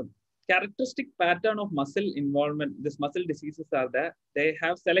selective, the characteristic pattern of muscle involvement. These muscle diseases are that they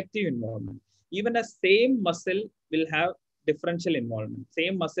have selective involvement. Even a same muscle will have differential involvement.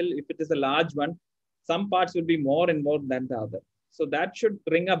 Same muscle, if it is a large one, some parts will be more involved than the other. So that should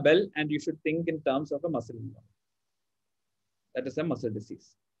ring a bell, and you should think in terms of a muscle involvement. That is a muscle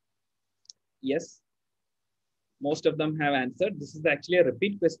disease. Yes, most of them have answered. This is actually a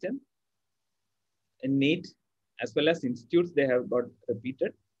repeat question. In NEET as well as institutes, they have got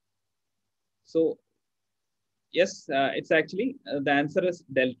repeated. So yes, it's actually the answer is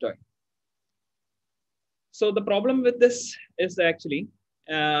deltoid. So the problem with this is actually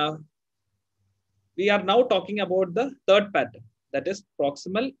we are now talking about the third pattern, that is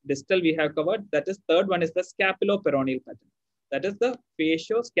proximal distal we have covered. That is third one is the scapuloperoneal pattern. That is the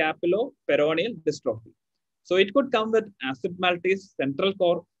facioscapuloperoneal dystrophy. So it could come with acid maltase, central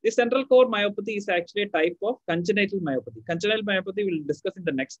core. The central core myopathy is actually a type of congenital myopathy. Congenital myopathy we'll discuss in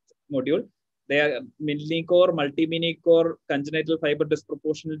the next module. They are mini-core, multi-mini-core, congenital fiber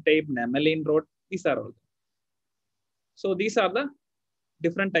disproportional type, Nemelin rod. These are all. So these are the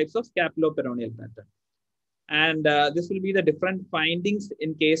different types of scapuloperoneal pattern. And this will be the different findings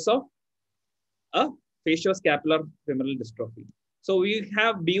in case of a facioscapular femoral dystrophy. So we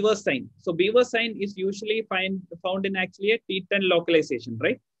have Beaver sign. So Beaver sign is usually found in actually a T10 localization,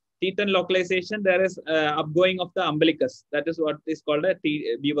 right? T10 localization, there is upgoing of the umbilicus. That is what is called a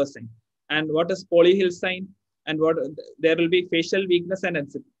Beaver sign. And what is polyhill sign? And what there will be facial weakness and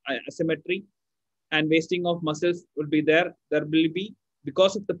asymmetry, and wasting of muscles will be there. There will be,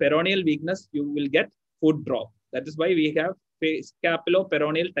 because of the peroneal weakness, you will get foot drop. That is why we have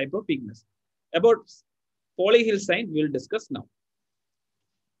scapuloperoneal type of weakness. About polyhill sign, we will discuss now.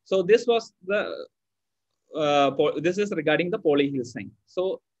 So this was the this is regarding the polyhill sign.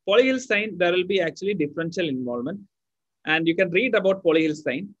 So polyhill sign, there will be actually differential involvement, and you can read about polyhill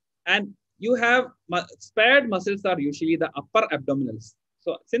sign. And you have spared muscles are usually the upper abdominals.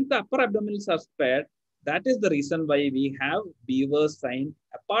 So since the upper abdominals are spared, that is the reason why we have Beaver sign.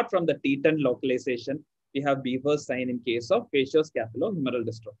 Apart from the T10 localization, we have Beaver sign in case of facioscapulohumeral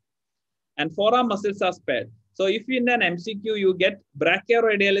dystrophy. And forearm muscles are spared. So if in an MCQ you get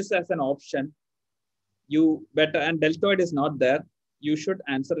brachioradialis as an option, you better, and deltoid is not there, you should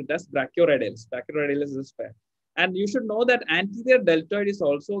answer it as brachioradialis. Brachioradialis is spared. And you should know that anterior deltoid is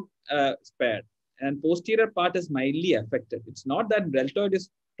also spared, and posterior part is mildly affected. It's not that deltoid is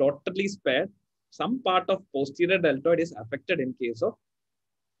totally spared. Some part of posterior deltoid is affected in case of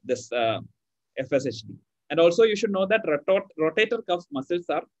this FSHD. And also you should know that rotator cuff muscles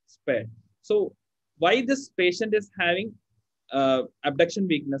are spared. So why this patient is having abduction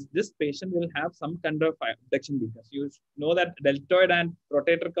weakness? This patient will have some kind of abduction weakness. You know that deltoid and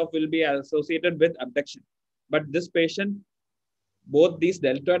rotator cuff will be associated with abduction. But this patient, both these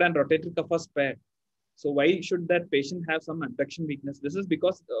deltoid and rotator cuff are spared. So why should that patient have some abduction weakness? This is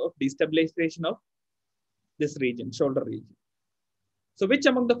because of destabilization of this region, shoulder region. So which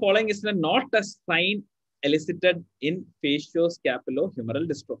among the following is not a sign elicited in facioscapulohumeral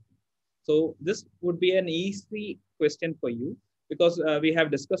dystrophy? So this would be an easy question for you, because we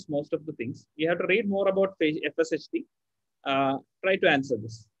have discussed most of the things. You have to read more about FSHD. Try to answer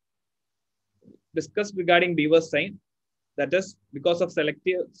this. Discuss regarding Beaver sign. That is because of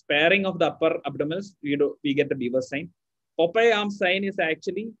selective sparing of the upper abdominals, we get the Beaver sign. Popeye arm sign is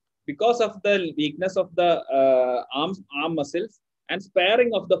actually because of the weakness of the arm muscles and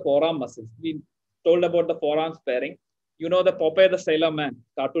sparing of the forearm muscles. We told about the forearm sparing. You know the Popeye the Sailor Man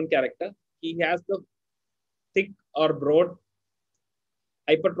cartoon character. He has the thick or broad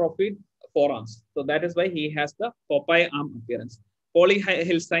hypertrophied forearms. So that is why he has the Popeye arm appearance.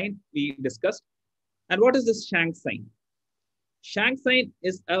 Polyhill sign we discussed. And what is this Shank sign? Shank sign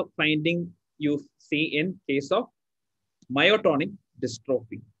is a finding you see in case of myotonic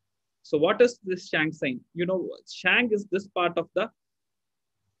dystrophy. So what is this Shank sign? You know, Shank is this part of the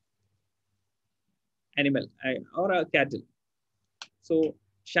animal or a cattle. So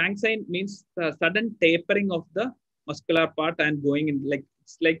Shank sign means the sudden tapering of the muscular part and going in, like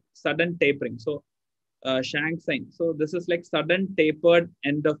it's like sudden tapering. So Shank sign. So this is like sudden tapered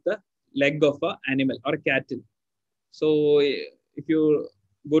end of the leg of an animal or a cattle. So if you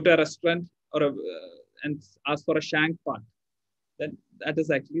go to a restaurant or and ask for a shank part, then that is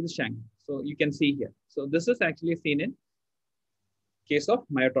actually the shank. So you can see here. So this is actually seen in case of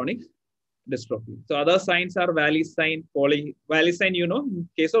myotonic dystrophy. So other signs are valley sign, valley sign, you know, in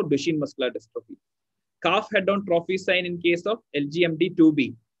case of Duchenne muscular dystrophy. Calf head-on trophy sign in case of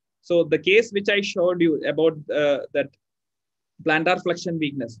LGMD2B. So the case which I showed you about that plantar flexion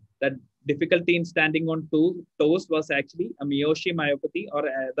weakness, that difficulty in standing on two toes was actually a Miyoshi myopathy, or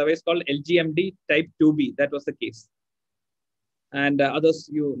otherwise called LGMD type 2B. That was the case. And others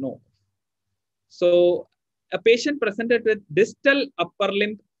you know. So a patient presented with distal upper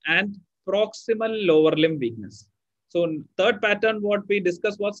limb and proximal lower limb weakness. So third pattern what we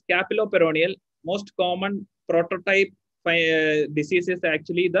discussed was scapuloperoneal. Most common prototype disease is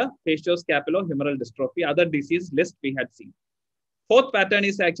actually the facioscapulohumeral dystrophy. Other disease list we had seen. Fourth pattern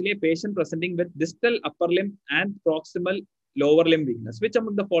is actually a patient presenting with distal upper limb and proximal lower limb weakness. Which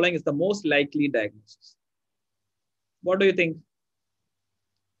among the following is the most likely diagnosis? What do you think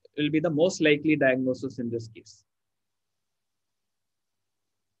will be the most likely diagnosis in this case?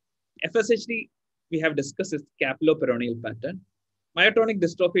 FSHD, we have discussed its scapuloperoneal pattern. Myotonic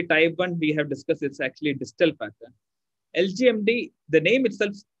dystrophy type 1, we have discussed it's actually distal pattern. LGMD, the name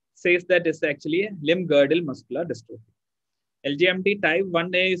itself says that it's actually a limb girdle muscular dystrophy. LGMD type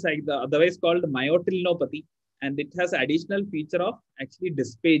 1A is like otherwise called myotilnopathy, and it has additional feature of actually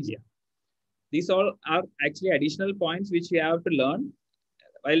dysphagia. These all are actually additional points which we have to learn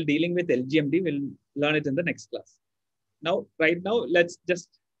while dealing with LGMD. We'll learn it in the next class. Now, right now, let's just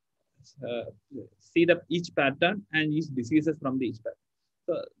uh, see each pattern and each diseases from the each pattern.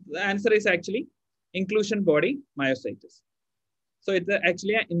 So the answer is actually inclusion body myositis. So it's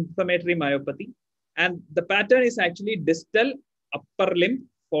actually an inflammatory myopathy. And the pattern is actually distal upper limb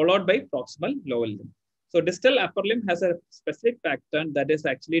followed by proximal lower limb. So distal upper limb has a specific pattern that is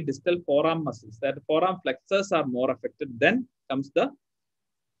actually distal forearm muscles. That forearm flexors are more affected. Then comes the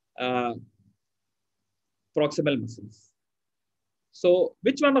uh, proximal muscles. So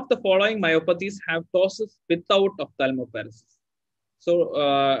which one of the following myopathies have ptosis without ophthalmoparesis?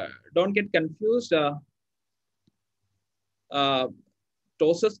 So don't get confused.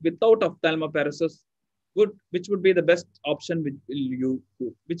 Ptosis without ophthalmoparesis which would be the best option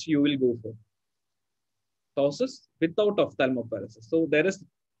which you will go for? Ptosis without ophthalmoparesis. So there is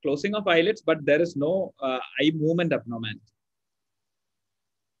closing of eyelids, but there is no eye movement abnormality.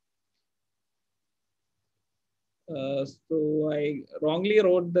 So I wrongly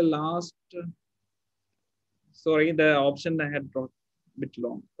wrote the last. Sorry, the option I had brought a bit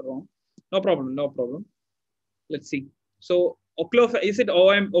wrong. No problem. No problem. Let's see. So is it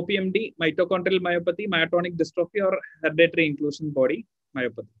OPMD, mitochondrial myopathy, myotonic dystrophy, or hereditary inclusion body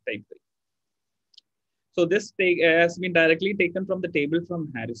myopathy type 3? So this has been directly taken from the table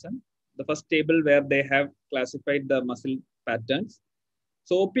from Harrison, the first table where they have classified the muscle patterns.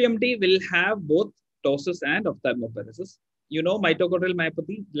 So OPMD will have both ptosis and ophthalmoparesis. You know, mitochondrial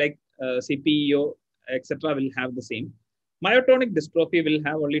myopathy like CPEO, etc. will have the same. Myotonic dystrophy will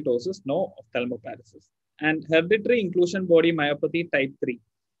have only ptosis, no ophthalmoparesis. And hereditary inclusion body myopathy type 3.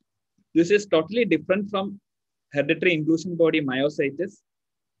 This is totally different from hereditary inclusion body myositis.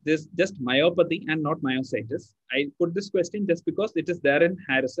 This is just myopathy and not myositis. I put this question just because it is there in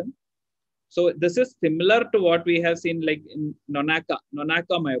Harrison. So this is similar to what we have seen like in Nonaka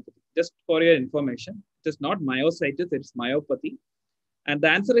myopathy. Just for your information, it is not myositis, it's myopathy. And the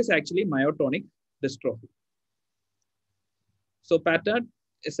answer is actually myotonic dystrophy. So pattern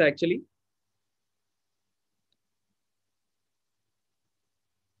is actually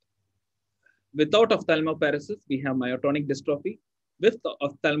without ophthalmoparesis, we have myotonic dystrophy. With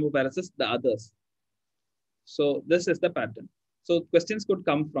ophthalmoparesis, the others. So this is the pattern. So questions could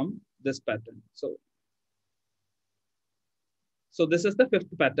come from this pattern. So this is the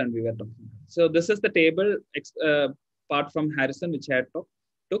fifth pattern we were talking about. So this is the table part from Harrison, which I had took.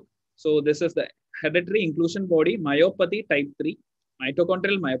 So this is the hereditary inclusion body myopathy type 3,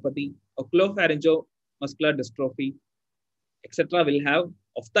 mitochondrial myopathy, oculopharyngeomuscular dystrophy, etc. will have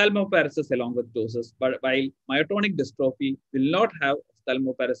ophthalmoparesis along with ptosis, but while myotonic dystrophy will not have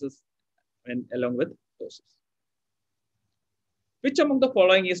ophthalmoparesis along with ptosis. Which among the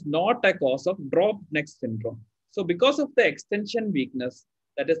following is not a cause of drop neck syndrome? So because of the extension weakness,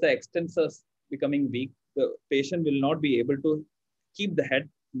 that is the extensors becoming weak, the patient will not be able to keep the head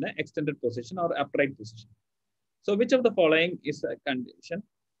in the extended position or upright position. So which of the following is a condition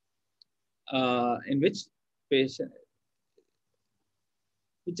in which patient,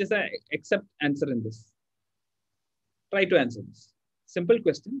 which is a accept answer in this? Try to answer this. Simple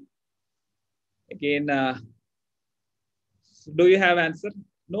question. Again, do you have answer?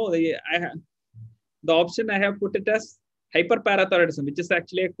 No, the option I have put it as hyperparathyroidism, which is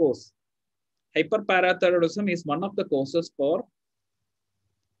actually a cause. Hyperparathyroidism is one of the causes for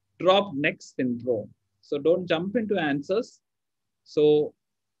drop neck syndrome. So don't jump into answers. So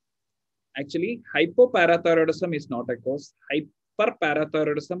actually, hypoparathyroidism is not a cause.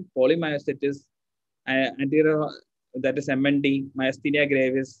 Hyperparathyroidism, polymyositis, anterior, that is MND, myasthenia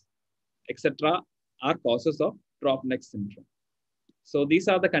gravis, etc., are causes of drop neck syndrome. So these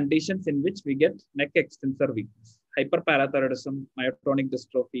are the conditions in which we get neck extensor weakness: hyperparathyroidism, myotonic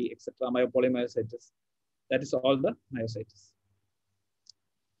dystrophy, etc., myopolymyositis. That is all the myositis.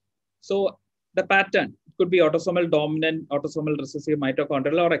 So the pattern could be autosomal dominant, autosomal recessive,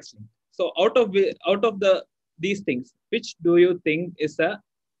 mitochondrial, or X-linked. So out of these things, which do you think is a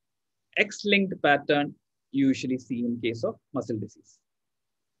X-linked pattern you usually see in case of muscle disease?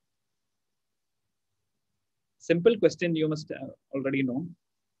 Simple question, you must already know.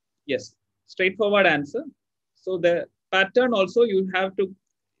 Yes, straightforward answer. So the pattern also you have to,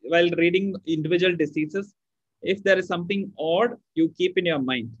 while reading individual diseases, if there is something odd, you keep in your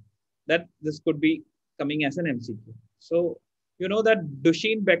mind that this could be coming as an MCQ. So you know that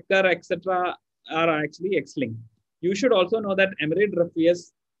Duchenne, Becker, etc. are actually X-linked. You should also know that Emery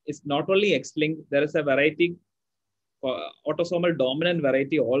Dreifuss is not only X-linked, there is a variety, autosomal dominant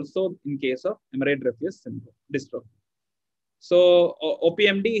variety also in case of Emery Dreifuss syndrome dystrophy. So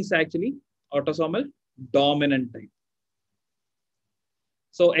OPMD is actually autosomal dominant type.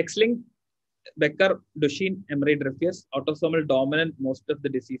 So X-linked Becker, Duchenne, Emery-Dreifuss, autosomal dominant most of the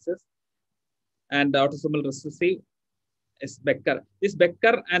diseases, and autosomal recessive is Becker. This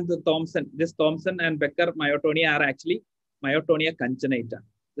Becker and the Thompson and Becker myotonia are actually myotonia congenita.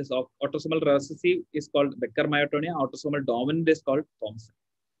 This autosomal recessive is called Becker myotonia. Autosomal dominant is called Thompson.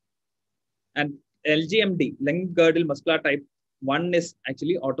 And LGMD, length girdle muscular type 1 is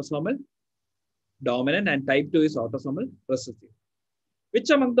actually autosomal dominant and type 2 is autosomal recessive. Which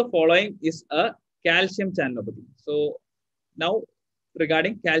among the following is a calcium channelopathy? So now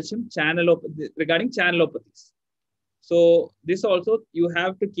regarding channelopathies. So this also you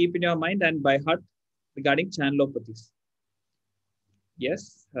have to keep in your mind and by heart regarding channelopathies.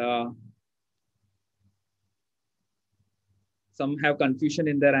 Yes. Some have confusion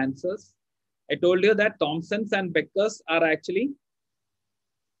in their answers. I told you that Thompson's and Becker's are actually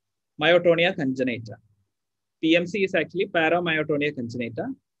myotonia congenita. PMC is actually paramyotonia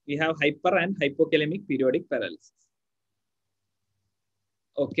congenita. We have hyper and hypokalemic periodic paralysis.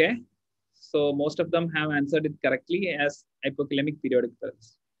 Okay. So most of them have answered it correctly as hypokalemic periodic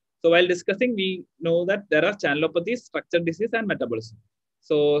paralysis. So while discussing, we know that there are channelopathies, structure disease, and metabolism.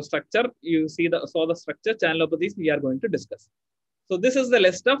 So structure, you see the structure channelopathies we are going to discuss. So this is the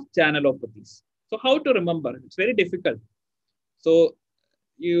list of channelopathies. So how to remember? It's very difficult. So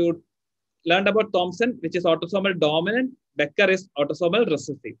you learned about Thompson, which is autosomal dominant. Becker is autosomal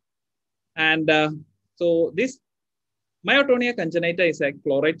recessive. And so this myotonia congenita is a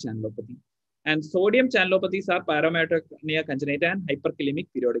chloride channelopathy. And sodium channelopathies are paramyotonia congenita and hyperkalemic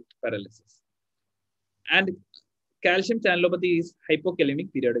periodic paralysis. And calcium channelopathy is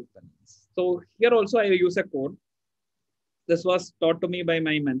hypokalemic periodic paralysis. So here also I use a code. This was taught to me by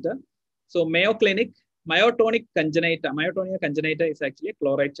my mentor. So Mayo Clinic, myotonia congenita is actually a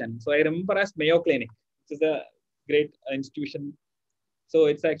chloride channel. So I remember as Mayo Clinic, which is a great institution. So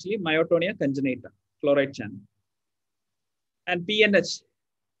it's actually myotonia congenita, chloride channel. And PNH,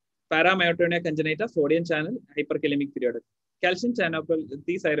 paramyotonia congenita, sodium channel, hyperkalemic periodic. Calcium channel,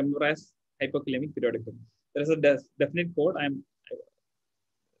 these I remember as hypokalemic periodic. There is a definite code. I'm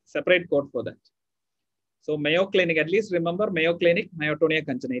separate code for that. So Mayo Clinic, at least remember Mayo Clinic, myotonia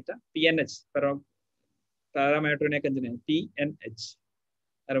congenita, PNH, paramyotonia congenita, PNH.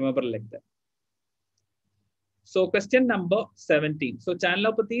 I remember like that. So question number 17. So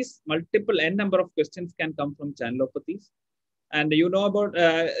channelopathies, multiple n number of questions can come from channelopathies. And you know about,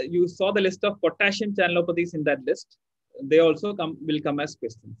 you saw the list of potassium channelopathies in that list. They also will come as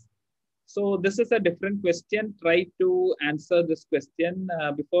questions. So this is a different question. Try to answer this question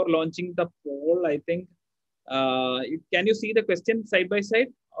before launching the poll. I think, can you see the question side by side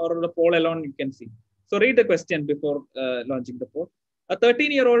or the poll alone you can see? So read the question before launching the poll. A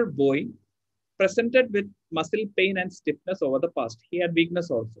 13-year-old boy presented with muscle pain and stiffness over the past. He had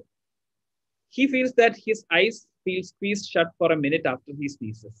weakness also. He feels that his eyes feel squeezed shut for a minute after he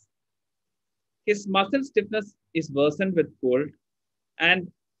sneezes. His muscle stiffness is worsened with cold and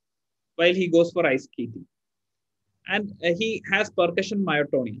while he goes for ice skating. And he has percussion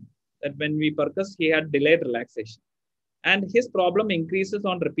myotonia, that when we percuss, he had delayed relaxation. And his problem increases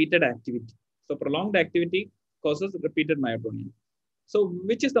on repeated activity. So prolonged activity causes repeated myotonia. So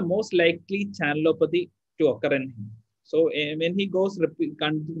which is the most likely channelopathy to occur in him? So when he goes,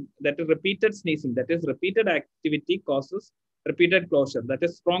 that is repeated sneezing, that is repeated activity causes repeated closure, that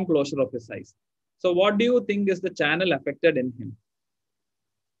is strong closure of his eyes. So what do you think is the channel affected in him?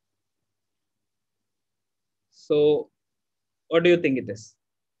 So what do you think it is?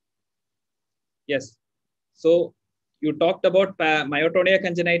 Yes. So you talked about myotonia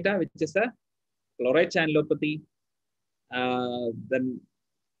congenita, which is a chloride channelopathy. Then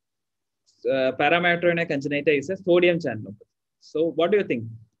paramyotonia congenita is a sodium channelopathy. So what do you think?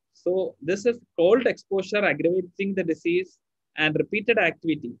 So this is cold exposure aggravating the disease and repeated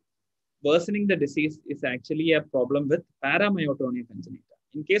activity worsening the disease is actually a problem with paramyotonia congenita.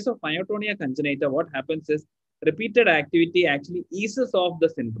 In case of myotonia congenita, what happens is repeated activity actually eases off the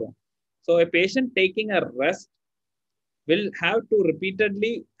syndrome. So a patient taking a rest will have to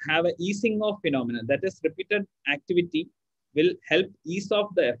repeatedly have an easing of phenomenon. That is, repeated activity will help ease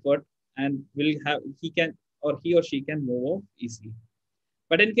off the effort and will have he or she can move off easily.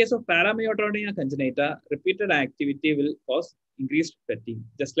 But in case of paramyotonia congenita, repeated activity will cause increased fatigue,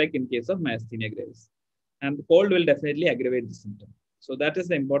 just like in case of myasthenia gravis. And the cold will definitely aggravate the symptom. So that is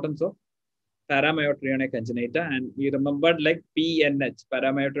the importance of paramyotonia congenita. And we remembered like PNH,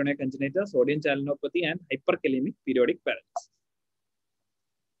 paramyotonia congenita, sodium channelopathy, and hyperkalemic periodic paralysis.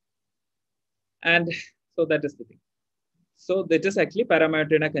 And so that is the thing. So that is actually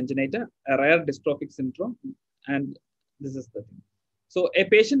paramyotonia congenita, a rare dystrophic syndrome, and this is the thing. So a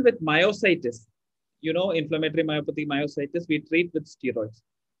patient with myositis, inflammatory myopathy, myositis, we treat with steroids.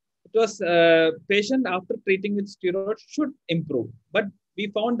 It was a patient after treating with steroids should improve, but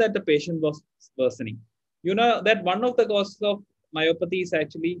we found that the patient was worsening. You know that one of the causes of myopathy is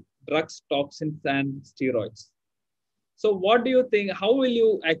actually drugs, toxins, and steroids. So what do you think? How will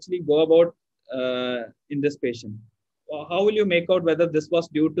you actually go about in this patient? Or how will you make out whether this was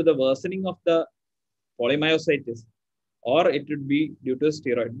due to the worsening of the polymyositis or it would be due to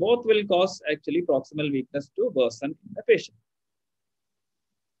steroid? Both will cause actually proximal weakness to worsen in the patient.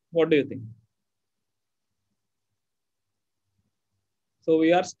 What do you think? So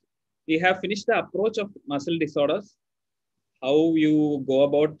we have finished the approach of muscle disorders, how you go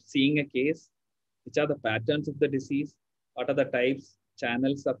about seeing a case, which are the patterns of the disease, what are the types,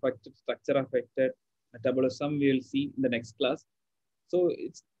 channels affected, structure affected, metabolism we will see in the next class. So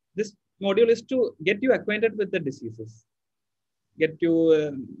this module is to get you acquainted with the diseases, get you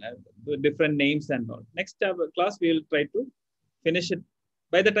different names and all. Next class we will try to finish it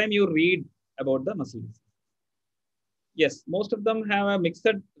by the time you read about the muscle disease. Yes, most of them have a mixed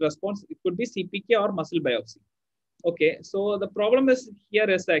response. It could be CPK or muscle biopsy. Okay, so the problem is here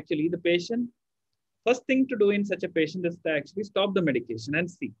is actually the patient. First thing to do in such a patient is to actually stop the medication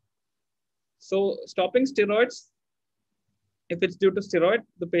and see. So stopping steroids, if it's due to steroid,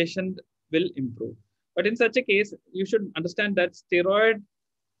 the patient will improve. But in such a case, you should understand that steroid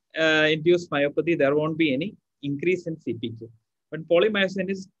induced myopathy, there won't be any increase in CPK. But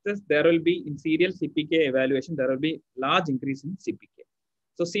polymyositis, there will be in serial CPK evaluation, there will be large increase in CPK.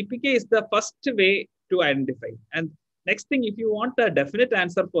 So CPK is the first way to identify. And next thing, if you want a definite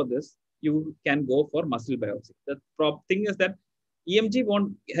answer for this, you can go for muscle biopsy. The thing is that EMG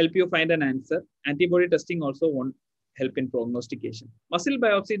won't help you find an answer. Antibody testing also won't help in prognostication. Muscle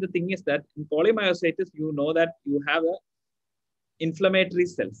biopsy, the thing is that in polymyositis, you know that you have a inflammatory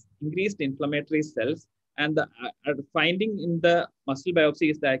cells, increased inflammatory cells, and the finding in the muscle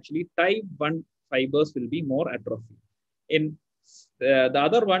biopsy is that actually type 1 fibers will be more atrophy. In the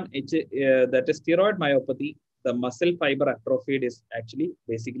other one, that is steroid myopathy, the muscle fiber atrophied is actually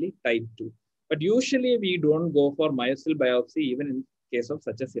basically type 2. But usually we don't go for muscle biopsy even in case of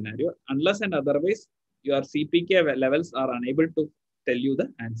such a scenario, unless and otherwise your CPK levels are unable to tell you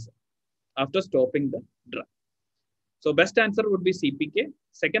the answer after stopping the drug. So best answer would be CPK.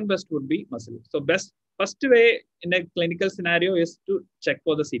 Second best would be muscle. So first way in a clinical scenario is to check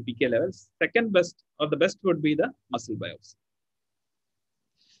for the CPK levels. Second best or the best would be the muscle biopsy.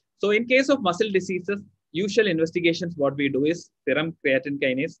 So in case of muscle diseases, usual investigations, what we do is serum creatine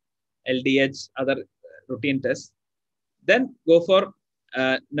kinase, LDH, other routine tests. Then go for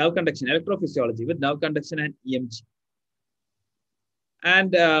nerve conduction, electrophysiology with nerve conduction and EMG.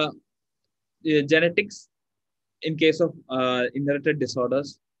 And genetics in case of inherited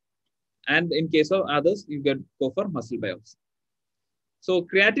disorders. And in case of others, you go for muscle biopsy. So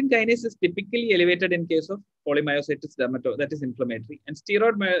creatine kinase is typically elevated in case of polymyositis dermatosis, that is inflammatory. And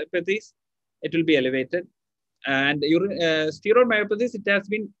steroid myopathies, it will be elevated. And steroid myopathies,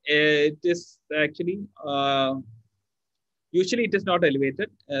 it is actually, usually it is not elevated.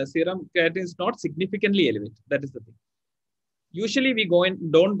 Serum creatine is not significantly elevated. That is the thing. Usually we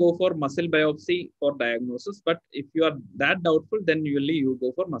don't go for muscle biopsy for diagnosis, but if you are that doubtful, then usually you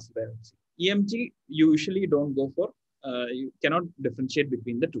go for muscle biopsy. EMG, you usually don't go for, you cannot differentiate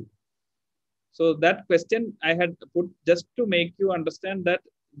between the two. So that question I had put just to make you understand that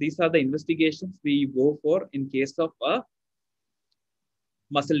these are the investigations we go for in case of a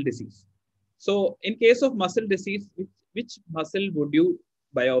muscle disease. So in case of muscle disease, which muscle would you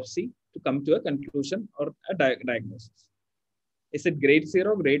biopsy to come to a conclusion or a diagnosis? Is it grade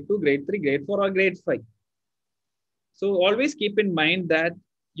 0, grade 2, grade 3, grade 4, or grade 5? So always keep in mind that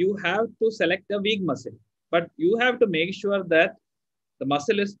you have to select a weak muscle, but you have to make sure that the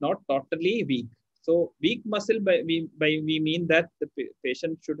muscle is not totally weak. So weak muscle, we mean that the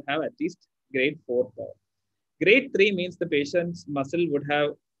patient should have at least grade 4 power. Grade 3 means the patient's muscle would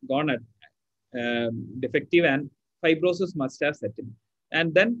have gone at defective and fibrosis must have set in.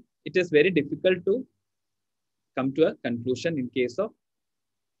 And then it is very difficult to come to a conclusion in case of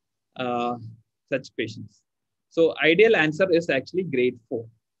such patients. So ideal answer is actually grade 4.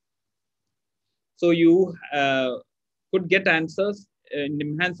 So you could get answers in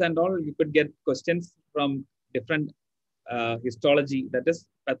NIMHANS and all. You could get questions from different histology, that is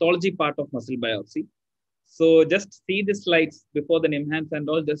pathology part of muscle biopsy. So just see the slides before the NIMHANS and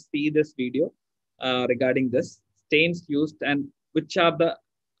all. Just see this video regarding this stains used and which are the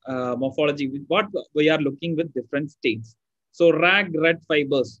morphology, what we are looking with different stains. So rag red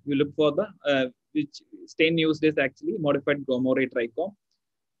fibers, you look for the which stain used is actually modified gomory trichome.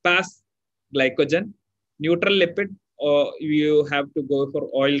 Pass glycogen, neutral lipid, or you have to go for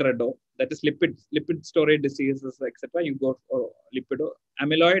oil redo. That is lipid storage diseases, etc. You go for lipido,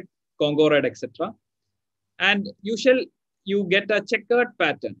 amyloid, Congo red, etc. And you get a checkered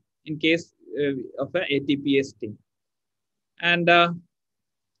pattern in case of a ATPase stain. And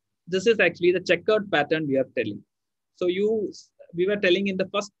this is actually the checkered pattern we are telling. So we were telling in the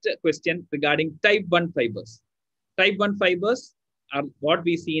first question regarding type 1 fibers. Type 1 fibers are what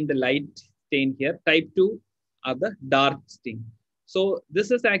we see in the light stain here. Type 2 are the dark stain. So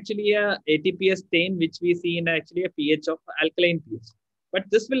this is actually a ATPase stain which we see in actually a pH of alkaline pH. But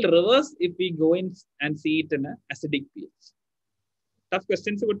this will reverse if we go in and see it in an acidic pH. Tough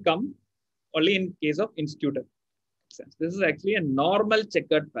questions would come only in case of institute. This is actually a normal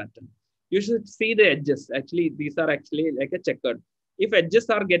checkered pattern. You should see the edges. Actually, these are actually like a checkered. If edges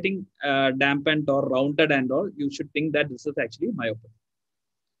are getting dampened or rounded and all, you should think that this is actually myopathy.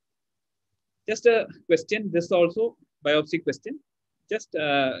 Just a question. This also biopsy question. Just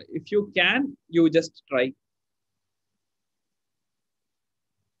if you can, you just try.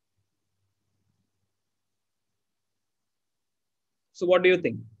 So what do you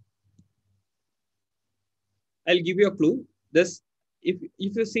think? I'll give you a clue. This, if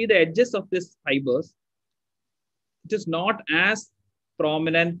you see the edges of this fibers, it is not as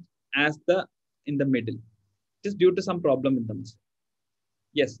prominent as the in the middle. It is due to some problem in the muscle.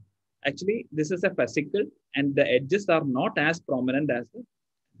 Yes, actually, this is a fascicle, and the edges are not as prominent as the.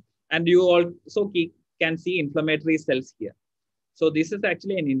 And you also can see inflammatory cells here. So this is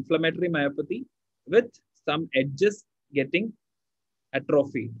actually an inflammatory myopathy with some edges getting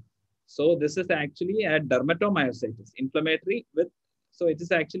atrophied. So this is actually a dermatomyositis, inflammatory with, so it is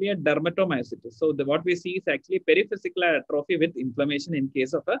actually a dermatomyositis. So what we see is actually periphysical atrophy with inflammation in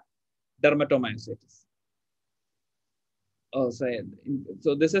case of a dermatomyositis. Oh,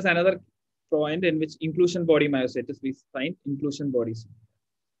 so this is another point in which inclusion body myositis, we find inclusion bodies.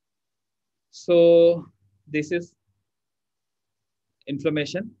 So this is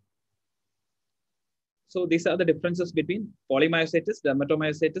inflammation. So these are the differences between polymyositis,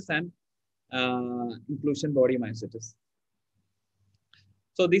 dermatomyositis, and inclusion body myositis.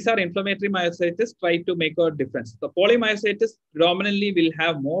 So these are inflammatory myositis. Try to make a difference. The polymyositis predominantly will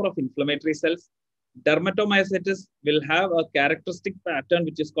have more of inflammatory cells. Dermatomyositis will have a characteristic pattern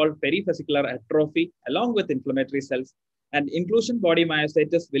which is called perivesicular atrophy along with inflammatory cells. And inclusion body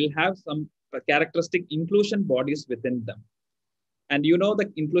myositis will have some characteristic inclusion bodies within them. And you know the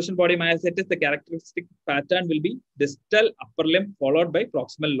inclusion body myositis, the characteristic pattern will be distal upper limb followed by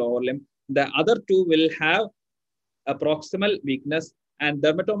proximal lower limb. The other two will have a proximal weakness. And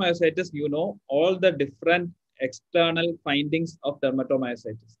dermatomyositis, you know all the different external findings of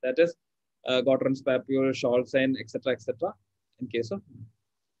dermatomyositis. That is Gottron's papule, Scholzen, etc., etc. In case of.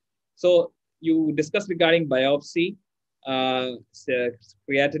 So you discussed regarding biopsy, creatine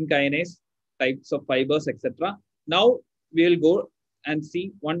kinase, types of fibers, etc. Now we will go and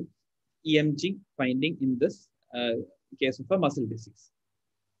see one EMG finding in this case of a muscle disease.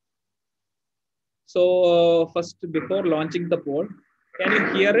 So first, before launching the poll, can you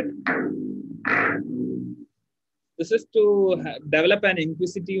hear it? This is to develop an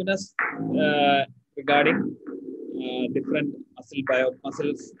inquisitiveness regarding different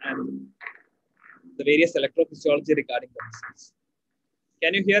muscles and the various electrophysiology regarding the muscles.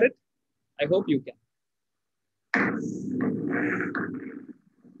 Can you hear it? I hope you can.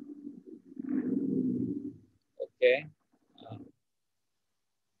 Okay.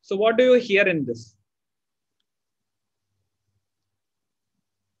 So what do you hear in this?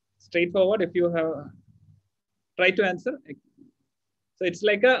 Straightforward, if you have, try to answer. So it's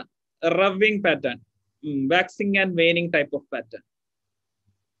like a rubbing pattern, waxing and waning type of pattern.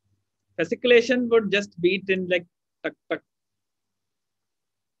 Fasciculation would just beat in like tuck, tuck.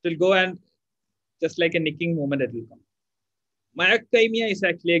 It will go and just like a nicking movement it will come. Myoclymia is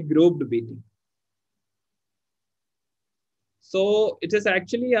actually a grouped beating. So it is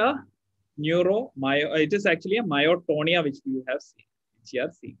actually a it is actually a myotonia which you have seen, which you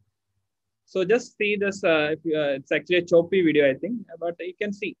are seeing. So just see this, it's actually a choppy video, I think, but you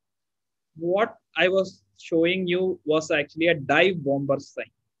can see what I was showing you was actually a dive bomber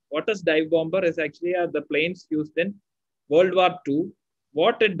sign. What is dive bomber is actually the planes used in World War II.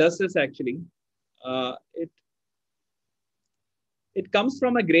 What it does is actually, it comes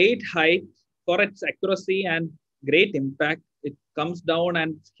from a great height for its accuracy and great impact. It comes down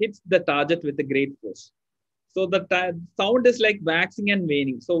and hits the target with a great force. So the sound is like waxing and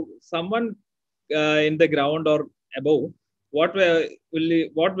waning. So someone in the ground or above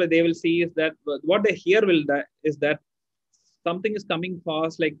they will see is that what they hear is that something is coming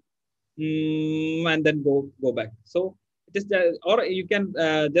fast, like and then go back. So it is or you can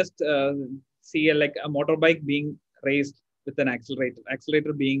just see like a motorbike being raised with an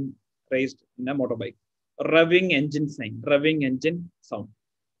accelerator being raised in a motorbike. Revving engine sound.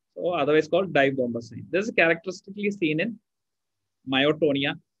 So otherwise called dive bomber sign. This is characteristically seen in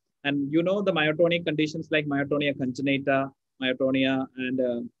myotonia. And you know the myotonic conditions like myotonia congenita, myotonia,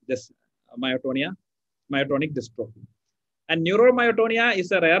 and this myotonic dystrophy. And neuromyotonia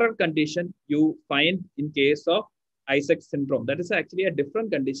is a rarer condition you find in case of Isaac syndrome. That is actually a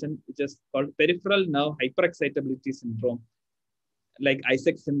different condition, which is called peripheral nerve hyperexcitability syndrome, like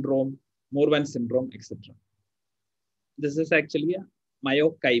Isaac syndrome, Morvan syndrome, etc. This is actually a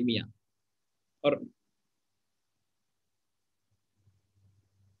myokymia, or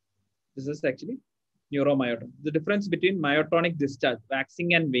this is actually neuromyotonia. The difference between myotonic discharge,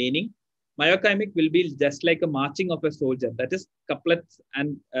 waxing and waning, myokimic will be just like a marching of a soldier, that is couplets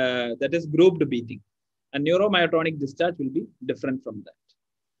and that is grouped beating. And neuromyotonic discharge will be different from that.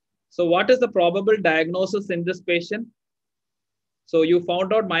 So what is the probable diagnosis in this patient? So you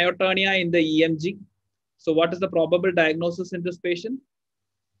found out myotonia in the EMG. So what is the probable diagnosis in this patient?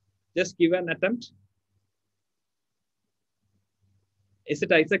 Just give an attempt. Is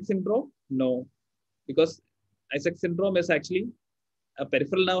it Isaac syndrome? No, because Isaac syndrome is actually a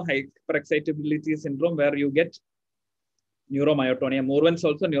peripheral nerve hyperexcitability syndrome where you get neuromyotonia. Morvan's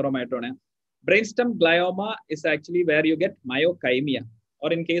also neuromyotonia. Brainstem glioma is actually where you get myokymia,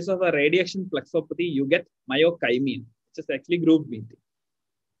 or in case of a radiation plexopathy, you get myokymia, which is actually grouped meeting.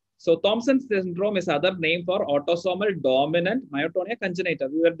 So Thompson syndrome is other name for autosomal dominant myotonia congenita.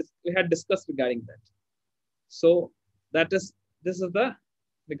 We had discussed regarding that. So this is the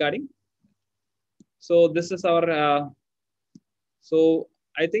regarding. So this is our. So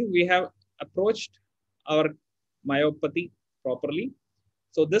I think we have approached our myopathy properly.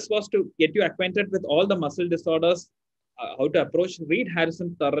 So this was to get you acquainted with all the muscle disorders, how to approach. Read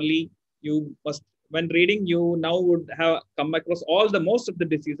Harrison thoroughly. You must, when reading, you now would have come across most of the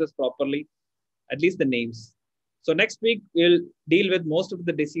diseases properly, at least the names. So next week, we'll deal with most of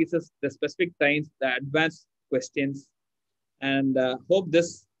the diseases, the specific times, the advanced questions, and hope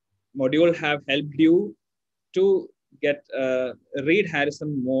this module have helped you to get read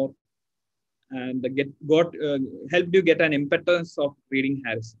Harrison more and helped you get an impetus of reading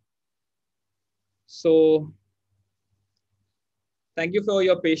Harrison. So thank you for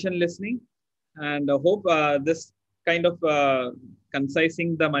your patient listening, and I hope this kind of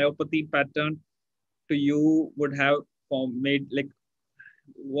concising the myopathy pattern to you would have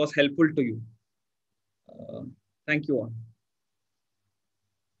was helpful to you. Thank you all.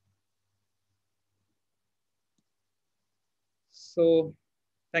 So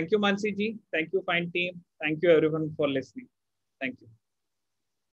thank you, Mansi ji. Thank you, fine team. Thank you, everyone, for listening. Thank you.